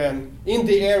than in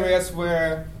the areas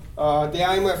where the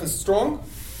IMF is strong.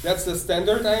 That's the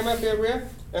standard IMF area.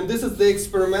 And this is the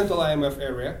experimental IMF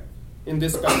area in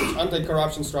this package,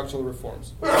 anti-corruption structural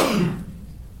reforms.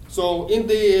 So in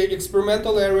the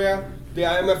experimental area, the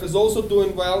IMF is also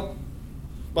doing well,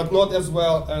 but not as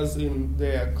well as in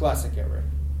the classic area.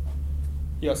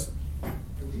 Yes? Are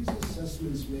these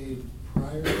assessments made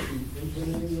prior to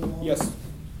implementing the law? Yes.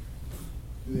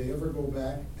 Do they ever go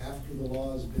back after the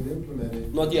law has been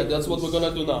implemented? Not yet. That's what we're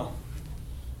going to do now.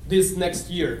 This next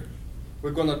year,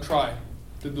 we're going to try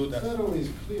to do that. It's not always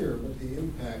clear what the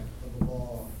impact of the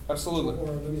law. Absolutely.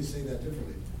 Or let me say that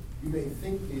differently. You may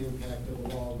think the impact of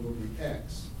the law will be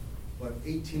X, but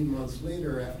 18 months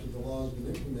later, after the law has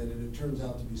been implemented, it turns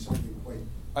out to be something quite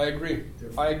I agree.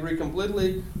 different. I agree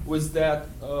completely with that.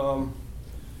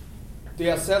 The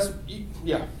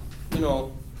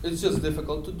it's just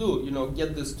difficult to do.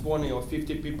 Get this 20 or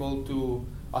 50 people to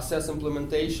assess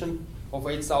implementation of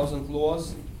 8,000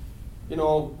 laws.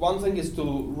 One thing is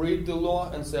to read the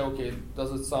law and say, okay,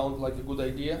 does it sound like a good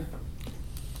idea?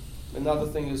 Another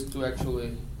thing is to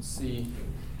actually see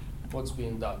what's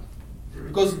being done.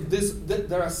 Because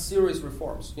there are serious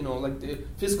reforms, like the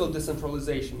fiscal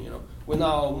decentralization. We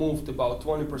now moved about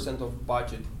 20% of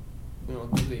budget,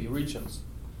 to the regions.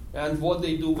 and what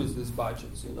they do with these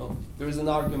budgets. There is an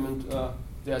argument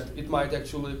that it might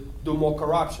actually do more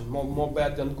corruption, more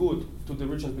bad than good to the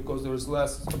regions because there is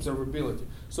less observability.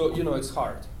 So it's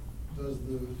hard. Does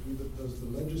the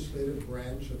legislative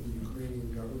branch of the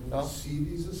Ukrainian government see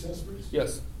these assessments?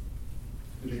 Yes.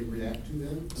 Do they react to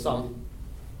them? Some.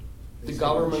 They The say,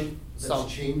 government, let's some.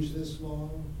 change this law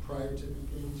prior to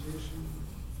implementation?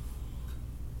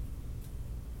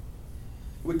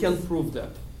 We can't prove that.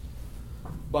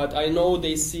 But I know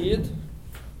they see it.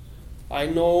 I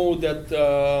know that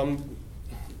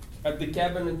at the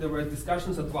cabinet there were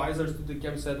discussions, advisors to the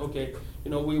cabinet said, okay,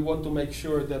 we want to make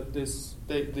sure that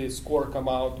the score come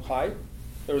out high.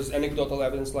 There is anecdotal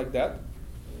evidence like that.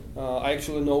 I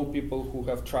actually know people who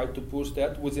have tried to push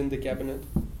that within the cabinet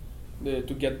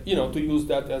to get, to use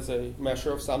that as a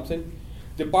measure of something.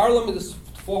 The parliament is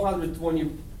 420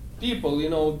 people.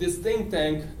 This think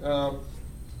tank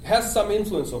has some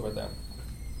influence over them.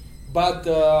 But,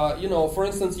 for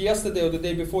instance, yesterday or the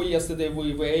day before yesterday,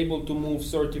 we were able to move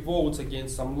 30 votes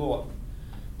against some law.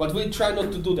 But we try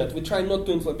not to do that. We try not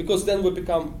to influence, because then we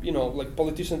become, like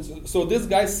politicians. So these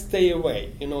guys stay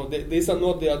away. These are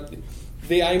not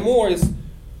the IMOR is,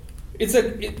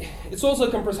 it's also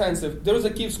comprehensive. There is a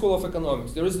Kyiv School of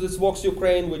Economics. There is this Vox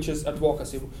Ukraine, which is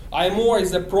advocacy. IMOR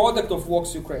is a product of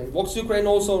Vox Ukraine. Vox Ukraine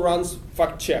also runs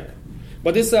fact check.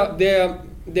 But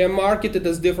they're marketed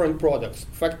as different products.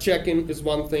 Fact checking is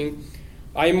one thing.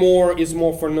 IMOR is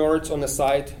more for nerds on the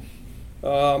side.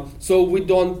 So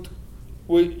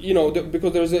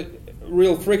because there's a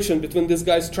real friction between these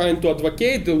guys trying to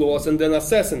advocate the laws and then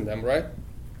assessing them, right?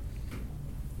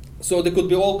 So there could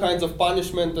be all kinds of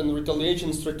punishment and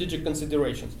retaliation, strategic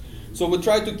considerations. So we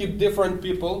try to keep different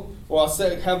people or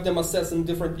have them assess in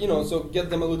different, so get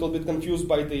them a little bit confused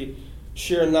by the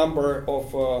sheer number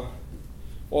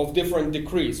of different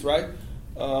decrees, right?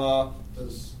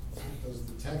 Does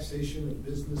the taxation of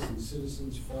business and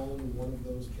citizens fall in one of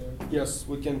those categories? Yes,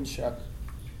 we can check.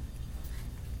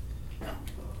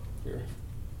 Here.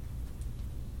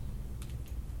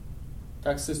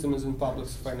 Tax system is in public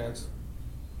finance.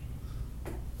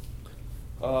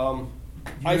 I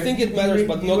think it matters,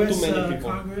 but not too many people.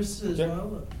 Congress as Yeah.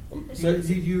 well? So-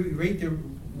 Did you rate the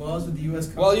laws of the U.S.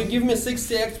 Congress? Well, you give me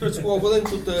 60 experts who are willing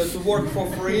to work for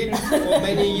free for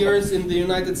many years in the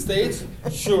United States,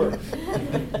 sure.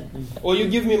 Or you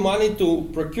give me money to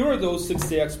procure those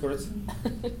 60 experts,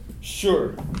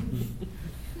 sure.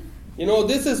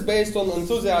 This is based on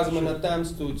enthusiasm and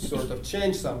attempts to sort of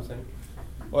change something,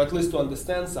 or at least to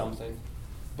understand something.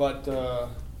 But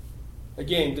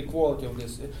again, the quality of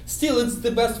this. Still, it's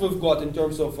the best we've got in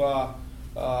terms of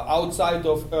outside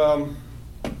of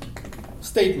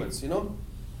statements,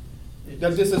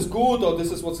 that this is good or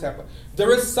this is what's happened.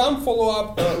 There is some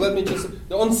follow-up,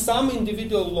 on some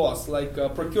individual laws, like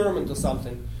procurement or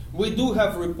something, we do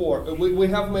have report, we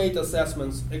have made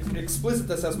assessments, explicit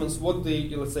assessments, what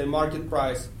the, let's say, market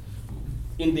price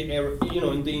in the area,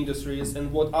 in the industry is,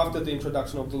 and what after the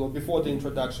introduction of the law, before the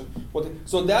introduction.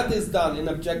 So that is done in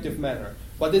objective manner.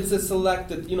 But it's a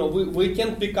selected, we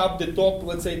can pick up the top,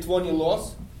 let's say, 20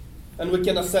 laws, and we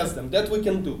can assess them. That we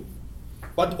can do.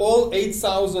 But all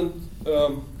 8,000,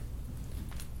 there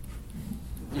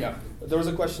was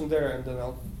a question there, and then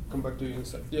I'll come back to you in a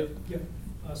sec. Yeah.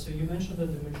 So you mentioned that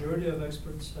the majority of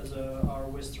experts are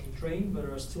Western trained, but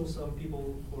there are still some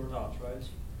people who are not, right?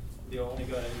 They only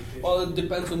got education. Well, it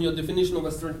depends on your definition of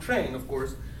Western trained, of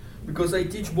course, because I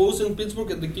teach both in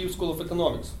Pittsburgh at the Kyiv School of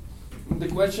Economics. The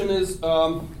question is,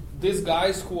 these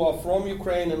guys who are from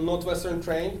Ukraine and not Western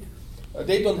trained,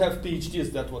 they don't have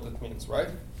PhDs, that's what it means, right?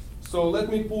 So let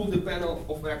me pull the panel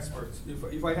of experts.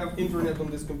 If I have internet on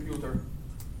this computer,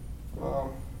 I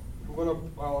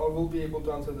will be able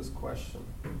to answer this question.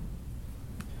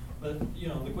 But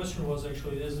the question was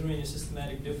actually, is there any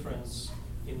systematic difference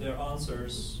in their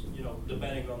answers,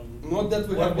 depending on not that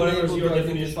we have been able to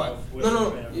identify.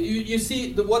 No. You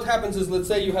see, what happens is, let's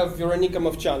say you have Veronika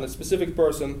Movchan, a specific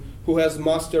person who has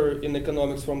master in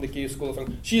economics from the Kyiv School of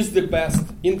Economics. She's the best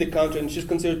in the country, and she's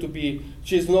considered to be,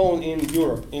 she's known in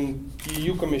Europe, in the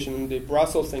EU Commission, in the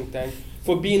Brussels think tank,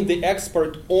 for being the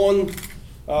expert on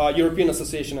European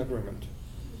Association Agreement.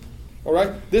 All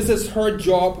right? This is her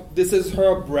job. This is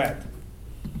her bread.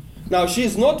 Now,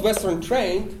 she's not Western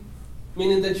trained,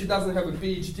 meaning that she doesn't have a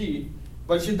PhD,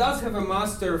 but she does have a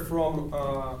master from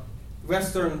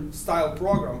Western style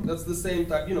program. That's the same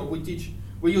type.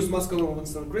 We use Muskel and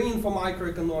Winston Green for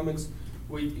microeconomics.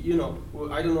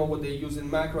 I don't know what they use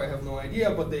in macro. I have no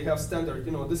idea, but they have standard.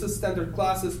 This is standard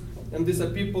classes, and these are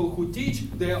people who teach.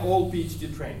 They are all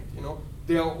PhD trained.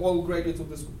 They are all graduates of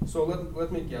this. So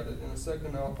let me get it in a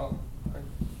second.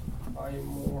 I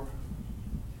more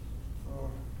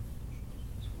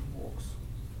box.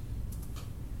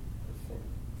 I think.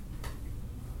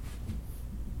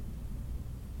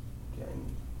 Okay.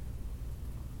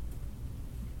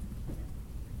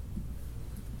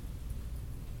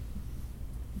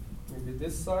 Maybe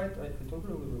this side. I don't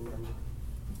really remember.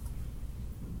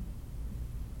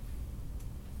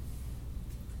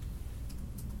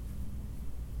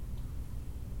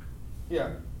 Yeah.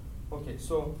 Okay.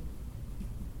 So.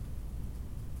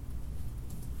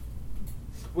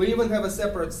 We even have a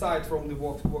separate site from the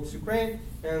Vox Ukraine,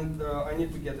 and I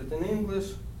need to get it in English.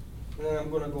 And then I'm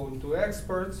going to go into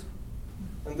experts,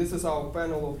 and this is our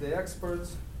panel of the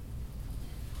experts.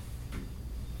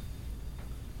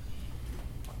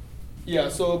 Yeah,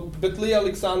 so Betli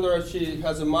Alexandra, she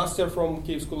has a master from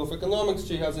Kyiv School of Economics.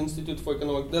 She has Institute for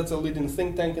Economics. That's a leading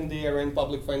think tank in the area in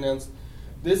public finance.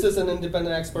 This is an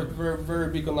independent expert, very, very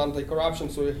big on anti-corruption,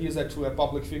 so he's actually a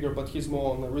public figure, but he's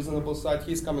more on the reasonable side.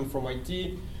 He's coming from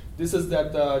IT. This is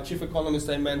that chief economist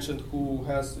I mentioned who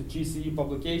has GCE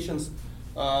publications.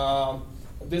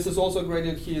 This is also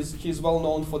graded. He's well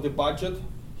known for the budget.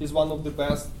 He's one of the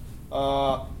best.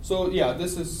 So yeah,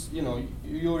 this is,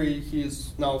 Yuri,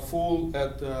 he's now full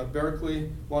at Berkeley,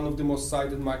 one of the most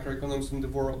cited microeconomists in the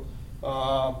world.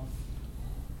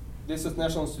 This is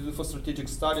National Institute for Strategic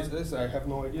Studies. I have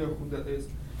no idea who that is.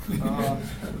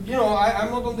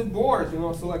 I'm not on the board,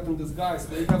 selecting these guys.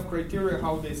 They have criteria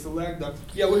how they select them.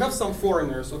 Yeah, we have some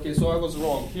foreigners. Okay, so I was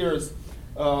wrong. Here's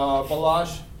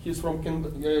Balash. He's from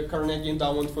Carnegie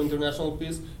Endowment for International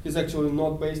Peace. He's actually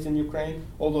not based in Ukraine,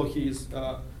 although he's.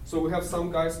 So we have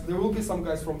some guys. There will be some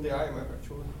guys from the IMF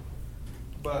actually,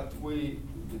 but we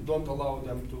don't allow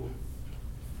them to.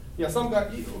 Yeah, some guy.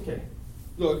 Okay.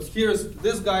 Look,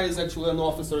 this guy is actually an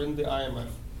officer in the IMF.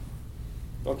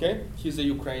 Okay, he's a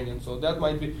Ukrainian, so that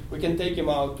might be, we can take him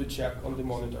out to check on the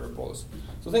monetary policy.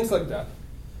 So things like that.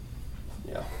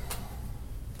 Yeah.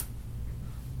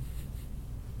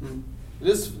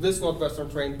 This not Western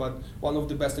trained, but one of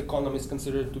the best economists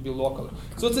considered to be local.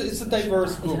 So it's a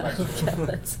diverse group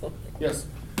actually. Yes.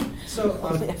 So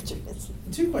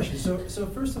two questions. So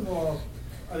first of all,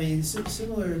 I mean,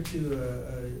 similar to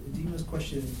Dima's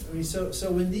question. I mean, so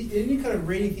when any kind of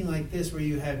rating thing like this, where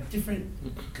you have different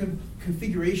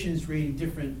configurations rating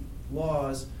different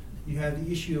laws, you have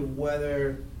the issue of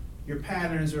whether your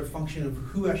patterns are a function of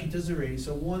who actually does the rating.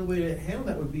 So one way to handle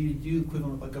that would be to do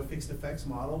equivalent like a fixed effects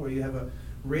model, where you have a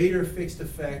rater fixed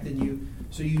effect, and you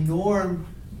norm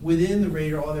within the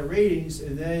rater all their ratings,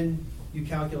 and then you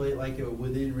calculate like a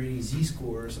within rating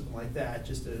z-score or something like that,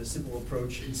 just a simple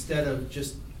approach, instead of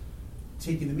just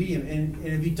taking the median. And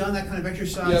have you done that kind of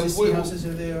exercise to see how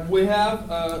sensitive they are? We have.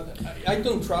 I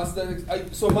don't trust that.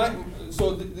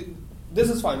 This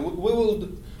is fine.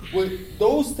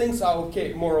 Those things are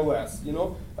okay, more or less.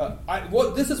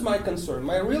 This is my concern.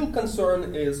 My real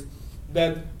concern is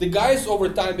that the guys over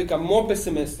time become more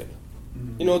pessimistic.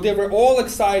 Mm-hmm. They were all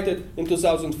excited in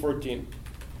 2014.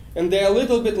 And they're a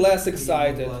little bit less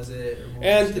excited.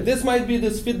 And this might be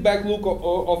this feedback loop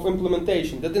of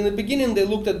implementation. That in the beginning they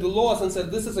looked at the laws and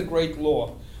said, this is a great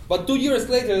law. But 2 years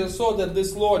later they saw that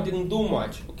this law didn't do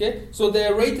much. Okay? So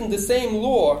they're rating the same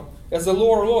law as a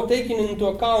lower law, taking into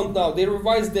account now. They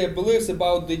revised their beliefs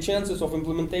about the chances of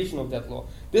implementation of that law.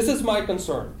 This is my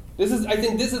concern. I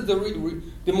think this is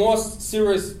the most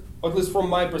serious, at least from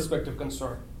my perspective,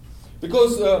 concern.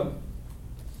 Because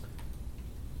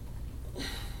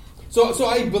So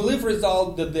I believe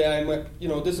result that the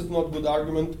IMF, this is not good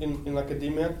argument in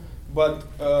academia, but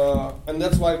and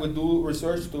that's why we do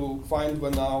research to find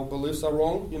when our beliefs are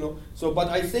wrong, So, but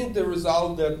I think the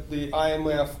result that the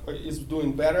IMF is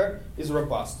doing better is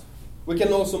robust. We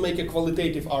can also make a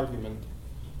qualitative argument.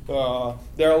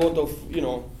 There are a lot of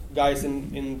guys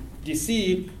in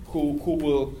DC who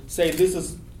will say this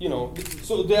is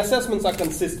so the assessments are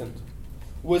consistent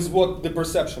with what the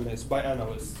perception is by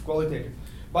analysts, qualitative.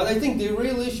 But I think the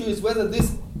real issue is whether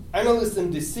this analyst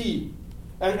in DC,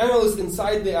 an analyst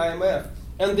inside the IMF,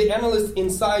 and the analyst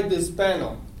inside this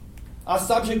panel are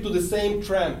subject to the same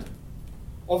trend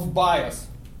of bias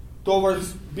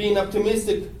towards being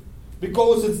optimistic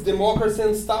because it's democracy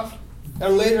and stuff,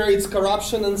 and later it's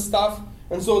corruption and stuff,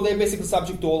 and so they're basically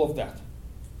subject to all of that.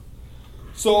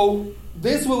 So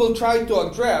this we will try to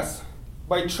address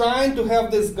by trying to have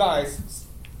these guys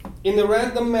in a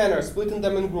random manner, splitting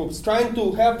them in groups, trying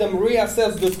to have them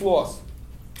reassess these laws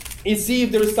and see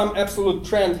if there is some absolute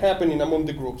trend happening among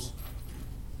the groups.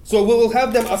 So we will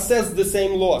have them assess the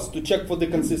same laws to check for the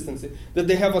consistency that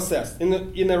they have assessed in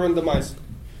a randomized.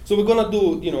 So we're going to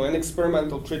do an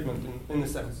experimental treatment in a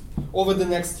sense over the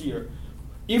next year.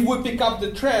 If we pick up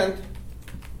the trend,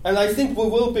 and I think we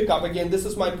will pick up, again, this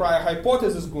is my prior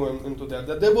hypothesis going into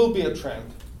that there will be a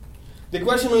trend. The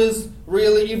question is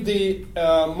really if the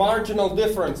marginal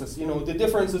differences, the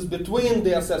differences between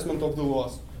the assessment of the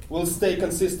loss will stay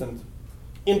consistent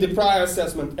in the prior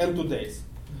assessment and today's.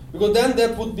 Because then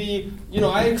that would be,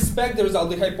 I expect the result,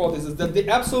 the hypothesis, that the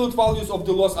absolute values of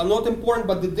the loss are not important,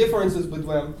 but the differences between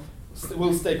them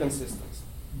will stay consistent.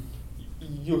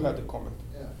 You had a comment.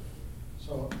 Yeah.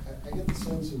 So I get the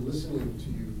sense in listening to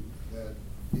you that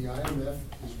the IMF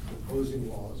is proposing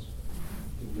laws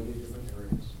in many different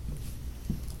areas.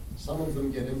 Some of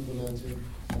them get implemented,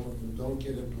 some of them don't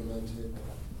get implemented.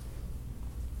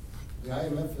 The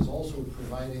IMF is also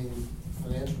providing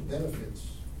financial benefits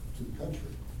to the country.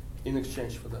 In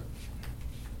exchange for that.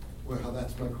 Well,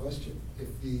 that's my question. If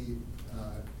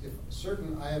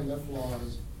certain IMF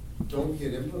laws don't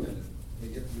get implemented, they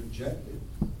get rejected,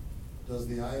 does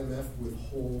the IMF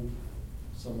withhold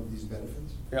some of these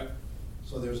benefits? Yeah.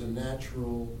 So there is a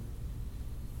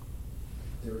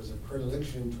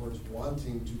predilection towards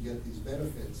wanting to get these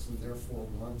benefits and therefore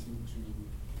wanting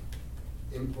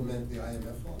to implement the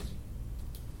IMF laws?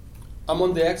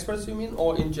 Among the experts, you mean,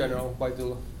 or in general, by the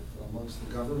law? Amongst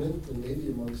the government and maybe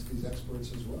amongst these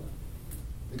experts as well.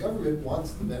 The government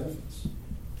wants the benefits,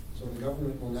 so the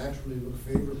government will naturally look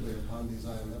favorably upon these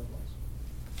IMF laws.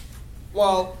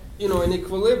 Well, in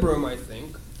equilibrium, I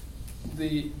think,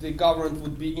 the government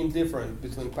would be indifferent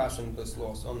between passing these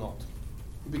laws or not.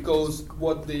 Because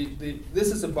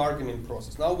this is a bargaining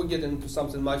process. Now we get into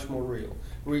something much more real,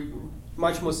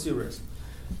 much more serious.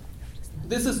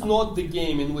 This is not the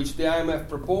game in which the IMF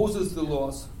proposes the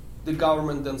laws, the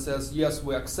government then says, yes,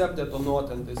 we accept that or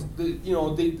not, and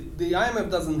the IMF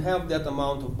doesn't have that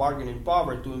amount of bargaining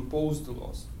power to impose the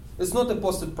laws. It's not a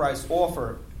posted price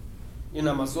offer in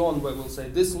Amazon where we'll say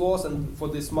this laws and for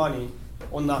this money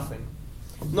or nothing.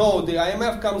 No, the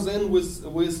IMF comes in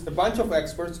with a bunch of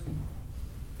experts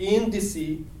in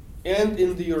DC and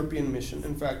in the European mission.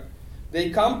 In fact, they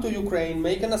come to Ukraine,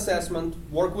 make an assessment,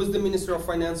 work with the Ministry of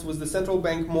Finance, with the central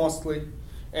bank mostly,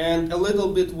 and a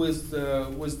little bit with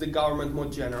the government more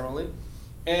generally.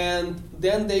 And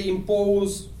then they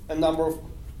impose a number of,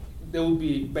 there will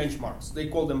be benchmarks. They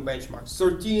call them benchmarks,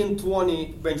 13,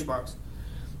 20 benchmarks.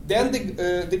 Then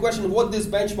the question of what these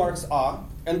benchmarks are,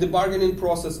 and the bargaining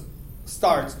process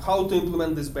starts, how to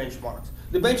implement these benchmarks.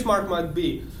 The benchmark might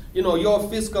be, your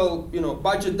fiscal,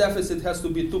 budget deficit has to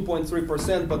be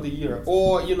 2.3% per the year,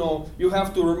 or, you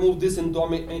have to remove this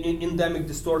endemic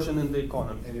distortion in the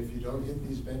economy. And if you don't hit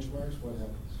these benchmarks, what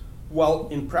happens? Well,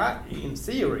 in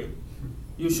theory,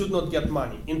 you should not get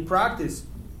money. In practice,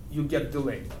 you get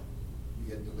delayed.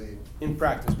 You get delayed. In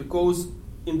practice, because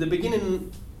in the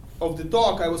beginning of the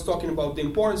talk, I was talking about the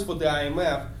importance for the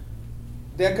IMF.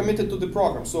 They're committed to the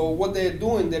program. So what they're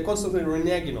doing, they're constantly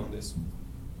reneging on this.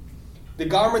 The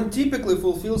government typically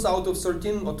fulfills out of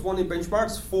 13 or 20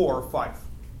 benchmarks 4 or 5.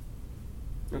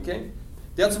 Okay?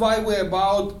 That's why we're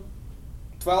about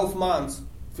 12 months,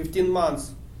 15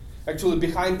 months actually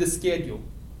behind the schedule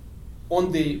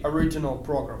on the original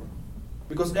program.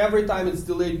 Because every time it's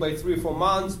delayed by 3 or 4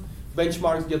 months,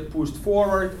 benchmarks get pushed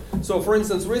forward. So for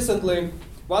instance, recently,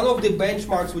 one of the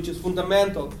benchmarks which is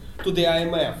fundamental to the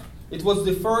IMF, it was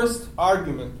the first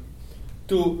argument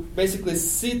to basically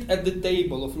sit at the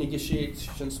table of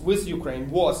negotiations with Ukraine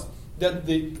was that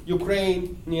the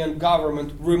Ukrainian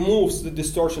government removes the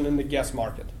distortion in the gas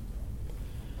market.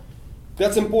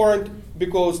 That's important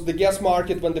because the gas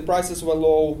market, when the prices were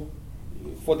low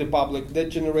for the public, that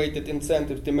generated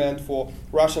incentive demand for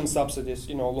Russian subsidies,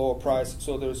 lower price.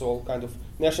 So there's all kind of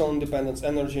national independence,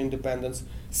 energy independence,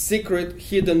 secret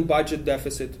hidden budget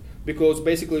deficit. Because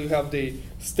basically you have the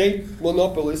state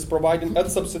monopolies providing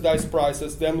at subsidized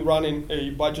prices, then running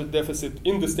a budget deficit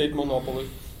in the state monopoly,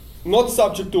 not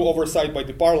subject to oversight by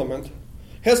the parliament,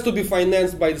 has to be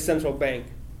financed by the central bank,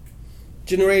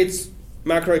 generates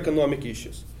macroeconomic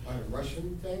issues. By a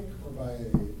Russian bank or by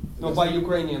No, by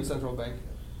Ukrainian central bank.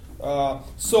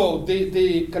 So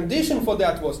the condition for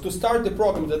that was to start the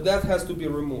program that has to be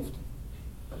removed.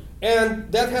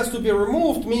 And that has to be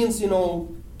removed means,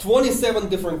 27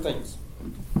 different things,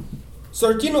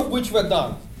 13 of which were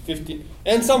done, 15,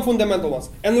 and some fundamental ones.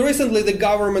 And recently the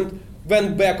government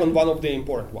went back on one of the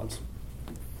important ones,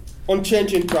 on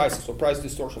changing prices or price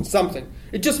distortion, something.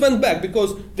 It just went back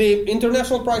because the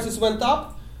international prices went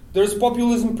up, there's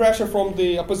populism pressure from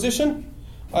the opposition.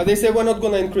 They say we're not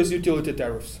going to increase utility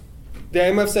tariffs. The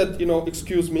IMF said,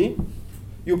 excuse me,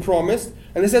 you promised.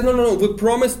 And they said, no, we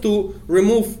promised to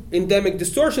remove endemic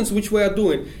distortions, which we are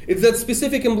doing. It's that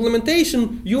specific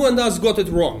implementation, you and us got it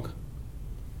wrong.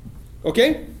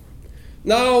 Okay?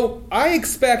 Now, I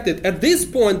expected at this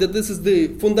point that this is the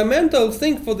fundamental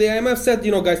thing for the IMF said,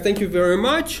 guys, thank you very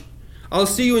much. I'll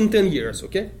see you in 10 years,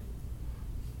 okay?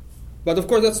 But of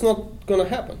course, that's not going to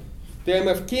happen. The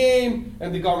IMF came,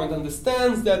 and the government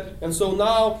understands that, and so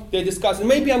now they're discussing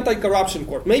maybe anti-corruption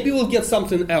court. Maybe we'll get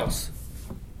something else.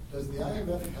 Does the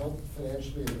IMF help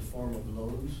financially in the form of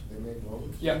loans? They make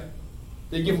loans? Yeah,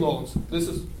 they give loans.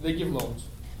 They give loans.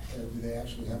 And do they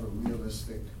actually have a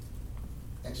realistic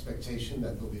expectation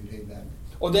that they'll be paid back?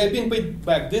 Or they have been paid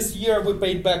back. This year we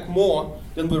paid back more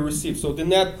than we received. So the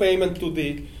net payment to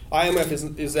the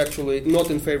IMF is actually not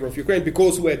in favor of Ukraine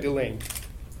because we're delaying.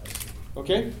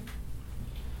 Okay?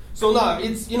 So now,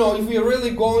 it's, if we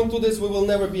really go into this, we will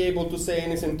never be able to say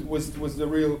anything with the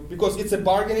real, because it's a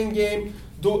bargaining game.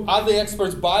 Do other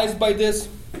experts biased by this?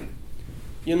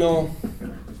 I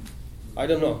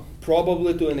don't know.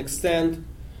 Probably to an extent.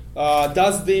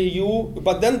 Does the EU?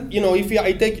 But then,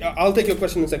 I'll take your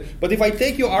question in a second. But if I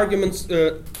take your arguments,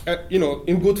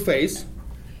 in good faith,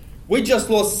 we just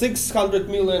lost 600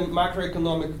 million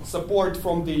macroeconomic support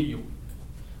from the EU.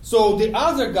 So the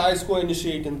other guys who are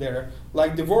initiating there,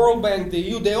 like the World Bank, the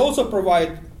EU, they also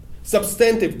provide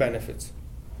substantive benefits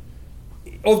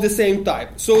of the same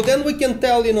type. So then we can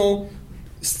tell,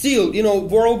 still,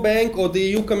 World Bank or the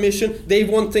EU Commission, they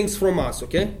want things from us,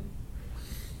 okay?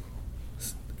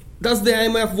 Does the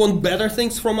IMF want better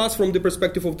things from us from the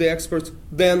perspective of the experts?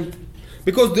 Then,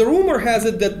 because the rumor has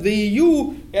it that the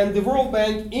EU and the World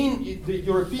Bank in the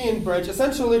European branch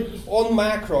essentially on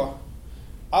macro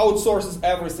outsources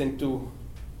everything to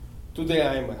the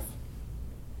IMF.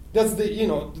 That's the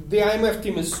IMF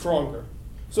team is stronger.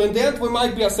 So in the end, we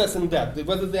might be assessing that,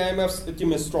 whether the IMF's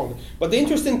team is stronger. But the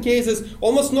interesting case is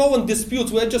almost no one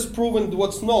disputes. We're just proving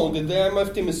what's known, that the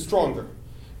IMF team is stronger.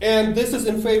 And this is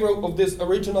in favor of this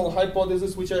original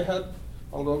hypothesis which I had.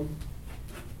 Hold on.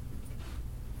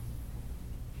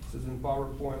 This is in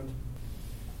PowerPoint.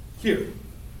 Here.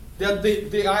 That the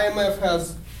IMF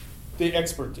has the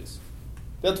expertise.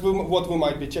 That's what we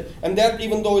might be checking. And that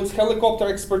even though it's helicopter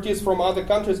expertise from other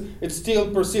countries, it's still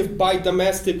perceived by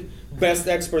domestic best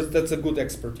experts that's a good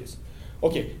expertise.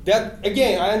 Okay, that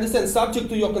again, I understand, subject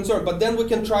to your concern, but then we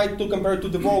can try to compare it to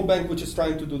the World Bank, which is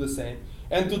trying to do the same,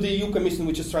 and to the EU Commission,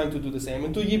 which is trying to do the same,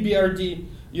 and to EBRD,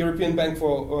 European Bank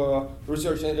for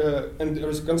Research and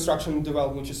Reconstruction and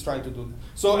Development, which is trying to do that.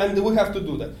 So, and we have to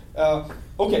do that.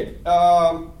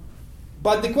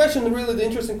 But the question, really the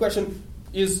interesting question,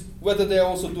 is whether they're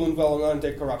also doing well on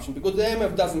anti-corruption, because the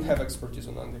IMF doesn't have expertise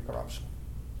on anti-corruption.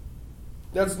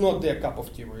 That's not their cup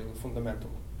of tea, really,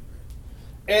 fundamentally.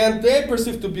 And they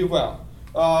perceive to be well.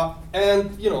 So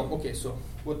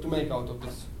what to make out of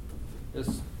this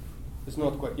is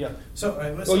not quite, yeah. So,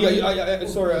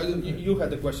 sorry, you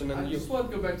had the question. I just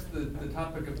want to go back to the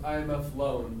topic of IMF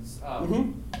loans.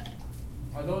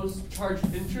 Are those charged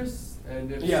interest?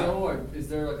 And if so, is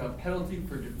there like a penalty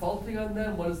for defaulting on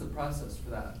them? What is the process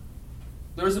for that?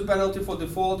 There is a penalty for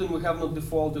defaulting. We have not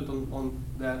defaulted on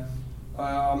that.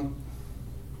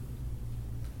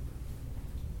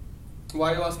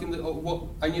 Why are you asking?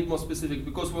 I need more specific,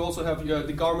 because we also have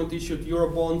the government issued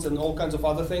Eurobonds and all kinds of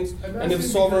other things. And if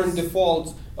sovereign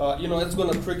defaults, it's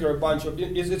going to trigger a bunch of.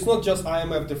 It's not just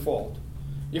IMF default.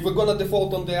 If we're going to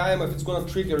default on the IMF, it's going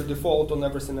to trigger a default on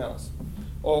everything else.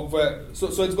 So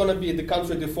it's going to be the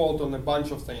country default on a bunch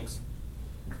of things.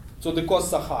 So the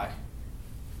costs are high.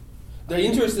 The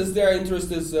interest is there.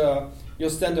 Interest is your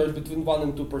standard between 1%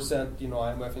 and 2%.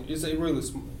 IMF is really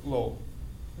low.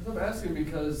 I'm asking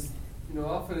because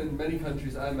often in many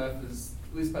countries IMF is,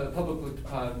 at least by the public, looked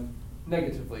upon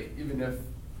negatively, even if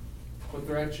what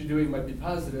they're actually doing might be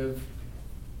positive.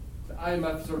 The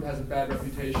IMF sort of has a bad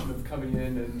reputation of coming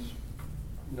in and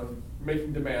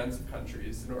making demands of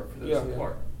countries in order for their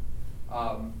support.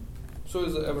 So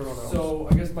is everyone else. So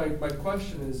I guess my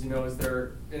question is, is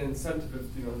there an incentive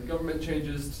if the government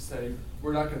changes to say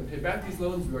we're not going to pay back these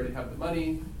loans, we already have the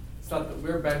money. It's not that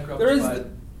we're bankrupt.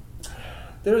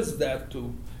 There is that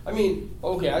too. I mean,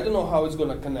 okay, I don't know how it's going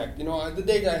to connect. The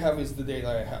data I have is the data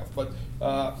I have, but.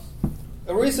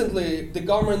 Recently, the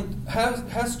government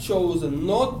has chosen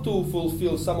not to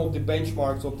fulfill some of the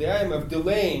benchmarks of the IMF,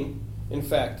 delaying, in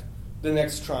fact, the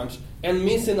next tranche, and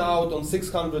missing out on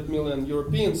 600 million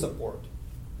European support.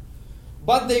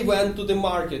 But they went to the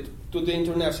market, to the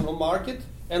international market,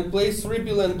 and placed $3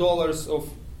 billion of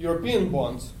European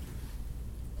bonds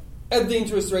at the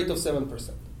interest rate of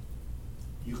 7%.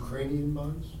 Ukrainian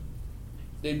bonds?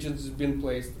 They've just been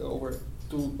placed over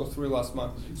 2 or 3 last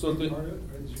month. Is Ukraine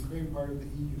part of the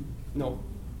EU? No.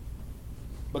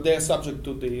 But they are subject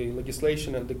to the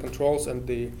legislation and the controls and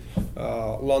the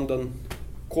London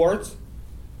courts.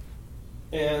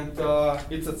 and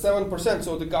it's at 7%.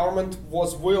 So the government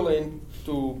was willing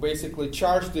to basically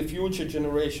charge the future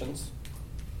generations,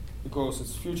 because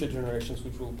it's future generations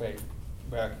which will pay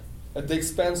back, at the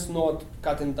expense not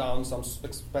cutting down some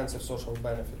expensive social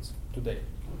benefits today.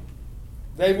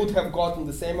 They would have gotten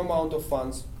the same amount of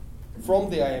funds from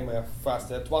the IMF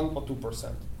faster at 1 or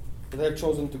 2%. But they have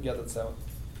chosen to get at 7%.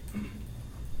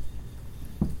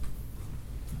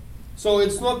 So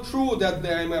it's not true that the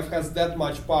IMF has that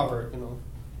much power, No,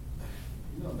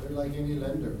 they're like any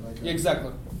lender.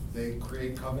 Exactly. They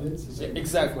create covenants. They say,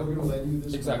 Exactly. We're going to lend you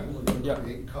this Exactly. money. We're going to Yeah.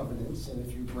 create covenants, and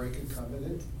if you break a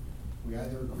covenant, we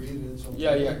either agree that it's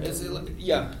okay.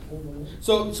 Yeah.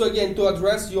 So again, to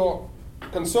address your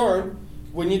concern,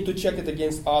 we need to check it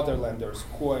against other lenders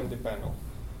who are in the panel.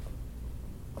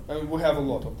 And we have a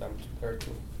lot of them there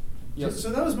too. Yes.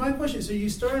 So that was my question. So you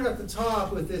started at the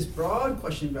top with this broad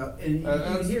question about, and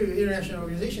you hear international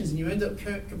organizations, and you end up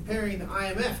comparing the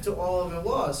IMF to all of their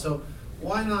laws. So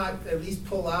why not at least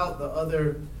pull out the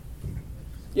other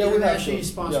internationally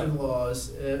sponsored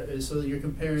laws so that you're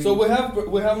comparing? So we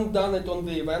haven't done it on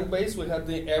the event base. We had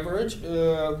the average.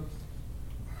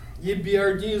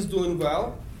 EBRD is doing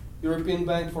well. European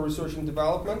Bank for Research and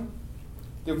Development.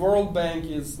 The World Bank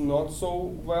is not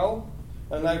so well.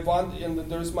 And there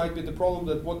might be the problem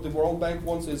that what the World Bank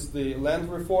wants is the land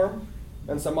reform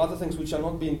and some other things which are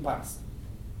not being passed.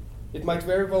 It might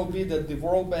very well be that the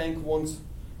World Bank wants,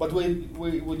 but we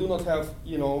do not have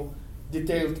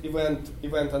detailed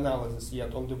event analysis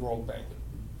yet on the World Bank.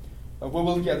 We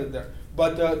will get it there.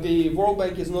 But the World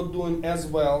Bank is not doing as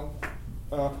well,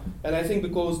 and I think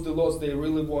because the laws they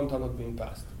really want are not being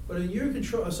passed. But in your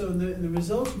control, so in the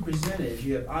results you presented,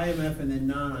 you have IMF and then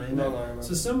non-IMF. Non-IMF.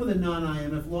 So some of the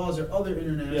non-IMF laws are other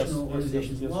international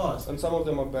organizations' laws. And some of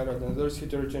them are better than there's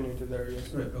heterogeneity there. Yes.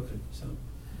 Right. Okay. So.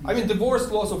 I mean, the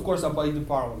worst laws, of course, are by the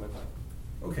parliament.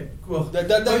 Okay. Well. That's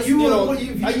is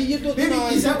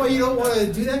that why you don't want to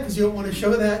do that? Because you don't want to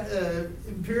show that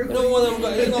empirically. I'm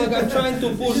trying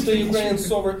to push the Ukrainian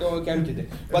sovereign entity.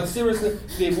 But seriously,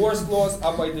 the worst laws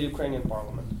are by the Ukrainian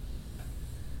parliament,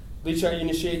 which are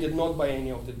initiated not by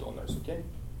any of the donors, okay?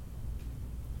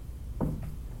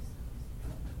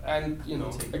 And,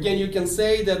 again, you can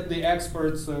say that the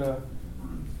experts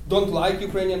don't like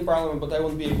Ukrainian parliament, but I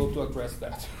won't be able to address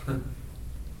that.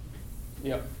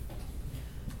 Yeah.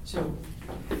 So,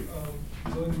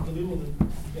 going a little bit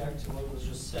back to what was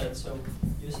just said, so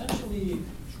you're essentially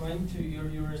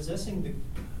you're assessing the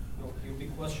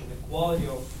big question, the quality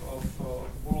of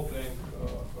World Bank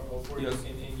work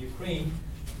in Ukraine,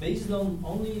 based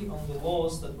only on the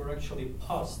laws that were actually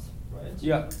passed, right?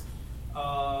 Yeah.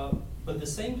 But at the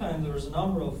same time, there's a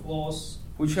number of laws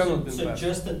which have not been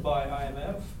suggested by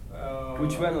IMF,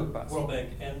 which were not passed, World Bank,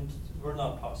 and were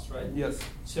not passed, right? Yes.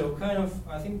 So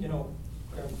I think the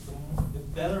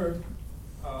better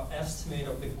estimate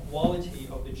of the quality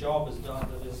of the job is done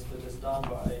that is done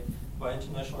by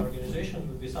international organizations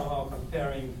would be somehow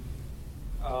comparing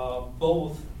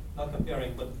both. Not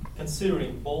comparing, but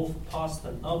considering both passed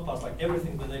and not passed, like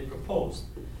everything that they proposed.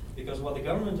 Because what the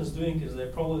government is doing is they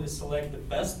probably select the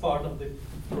best part of the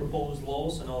proposed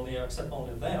laws and only accept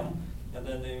only them, and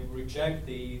then they reject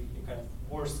the kind of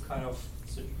worst part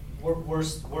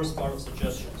of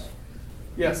suggestions.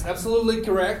 Yes, absolutely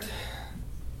correct.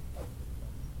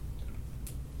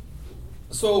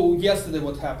 So yesterday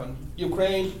what happened?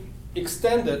 Ukraine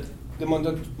extended the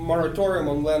moratorium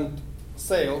on land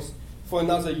sales for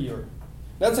another year.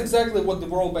 That's exactly what the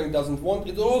World Bank doesn't want.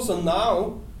 It's also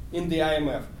now in the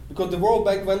IMF, because the World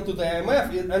Bank went to the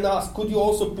IMF and asked, could you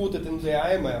also put it in the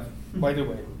IMF, by the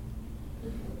way?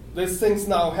 These things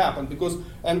now happen,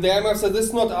 and the IMF said, this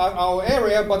is not our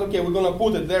area, but okay, we're going to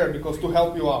put it there because to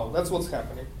help you out. That's what's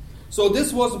happening. So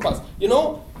this was passed.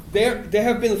 There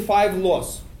have been 5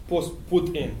 laws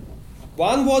put in.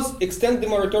 One was extend the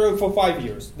moratorium for 5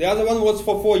 years. The other one was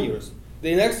for 4 years.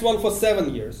 The next one for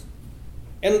 7 years.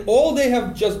 And all they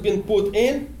have just been put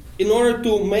in order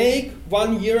to make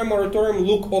 1 year moratorium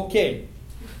look okay.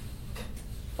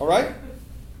 All right?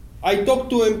 I talked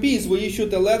to MPs. We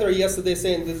issued a letter yesterday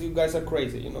saying this, you guys are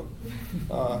crazy,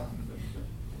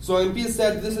 So MPs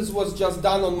said this was just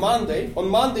done on Monday. On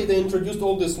Monday they introduced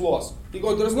all these laws.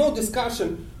 Because there's no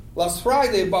discussion last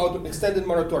Friday about extended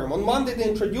moratorium. On Monday they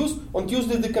introduced, on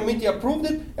Tuesday the committee approved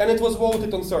it, and it was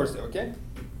voted on Thursday, okay?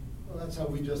 That's how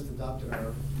we just adopted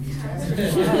our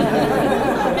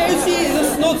Yeah, you see,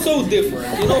 this is not so different.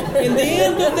 In the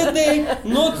end of the day,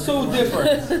 not so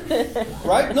different.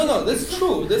 Right? No, that's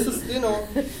true. This is,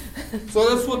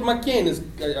 So that's what McCain is,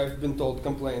 I've been told,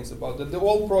 complains about, that the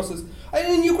old process.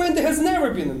 In Ukraine there has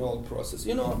never been an old process,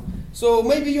 you know. So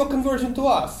maybe you're conversion to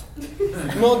us,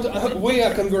 not we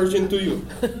are conversion to you.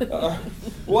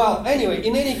 Well, anyway,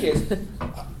 in any case,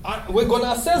 we're going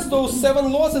to assess those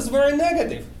 7 laws as very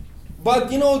negative.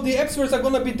 But, you know, the experts are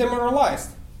going to be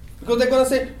demoralized. Because they're going to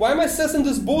say, why am I assessing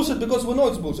this bullshit? Because we know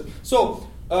it's bullshit. So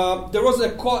there was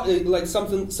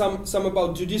some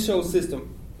about judicial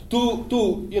system.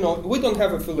 You know, we don't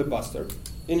have a filibuster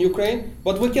in Ukraine,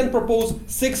 but we can propose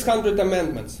 600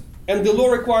 amendments. And the law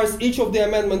requires each of the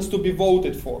amendments to be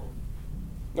voted for.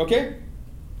 Okay?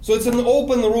 So it's an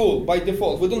open rule by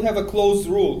default. We don't have a closed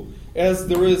rule as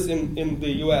there is in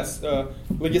the US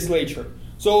legislature.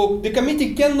 So the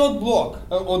committee cannot block,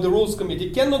 or the rules committee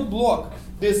cannot block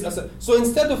this. So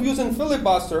instead of using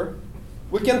filibuster,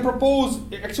 we can propose,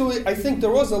 actually I think there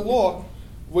was a law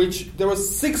which there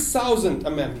was 6,000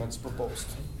 amendments proposed.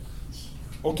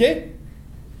 Okay?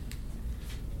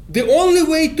 The only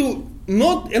way to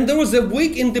not, and there was a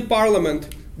week in the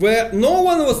parliament where no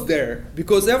one was there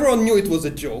because everyone knew it was a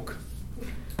joke.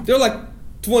 There were like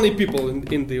 20 people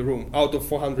in the room out of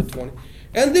 420.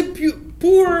 And the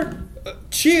poor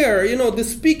chair, you know, the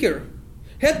speaker,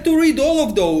 had to read all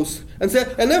of those and say,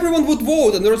 and everyone would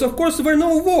vote. And there were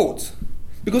no votes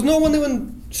because no one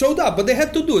even showed up, but they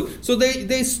had to do it. So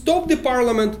they stopped the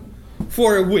parliament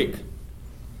for a week.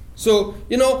 So,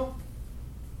 you know,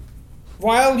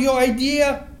 while your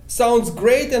idea sounds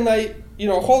great and I, you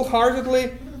know,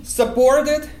 wholeheartedly support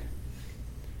it,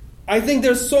 I think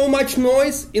there's so much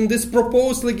noise in this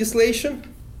proposed legislation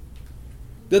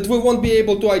that we won't be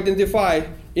able to identify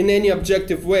in any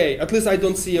objective way. At least I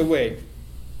don't see a way.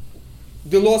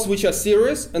 The laws which are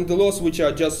serious and the laws which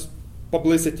are just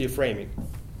publicity framing.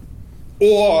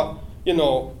 Or, you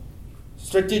know,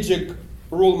 strategic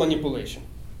rule manipulation.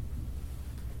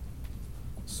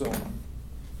 So,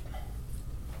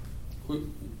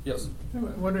 yes?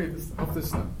 I'm wondering, off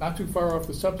this, not too far off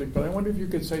the subject, but I wonder if you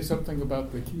could say something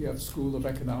about the Kiev School of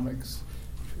Economics,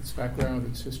 its background,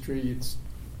 its history, its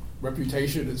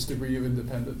reputation, its degree of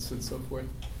independence, and so forth.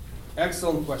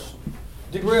 Excellent question.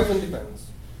 Degree of independence.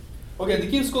 Okay, the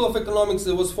Kiev School of Economics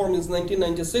was formed in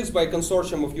 1996 by a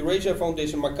consortium of Eurasia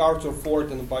Foundation, MacArthur, Ford,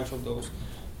 and a bunch of those.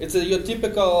 It's your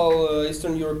typical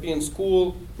Eastern European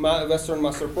school, Western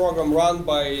Master Program, run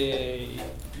by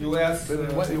U.S.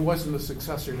 But it wasn't a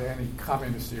successor to any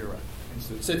communist era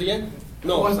institute. Say it again?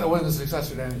 No. It wasn't a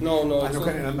successor to any. No.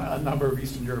 In a number of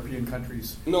Eastern European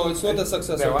countries. No, it's not a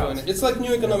successor to any. It's like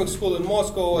New Economic School in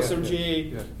Moscow, or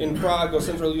SRGA in Prague, or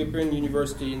Central European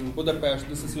University in Budapest.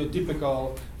 This is your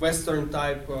typical Western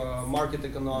type market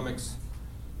economics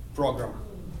program.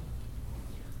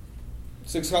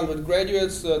 600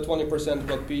 graduates, 20%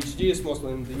 got PhDs,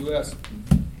 mostly in the US.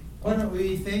 Why don't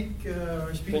we thank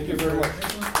our speaker? Thank you very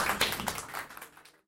much.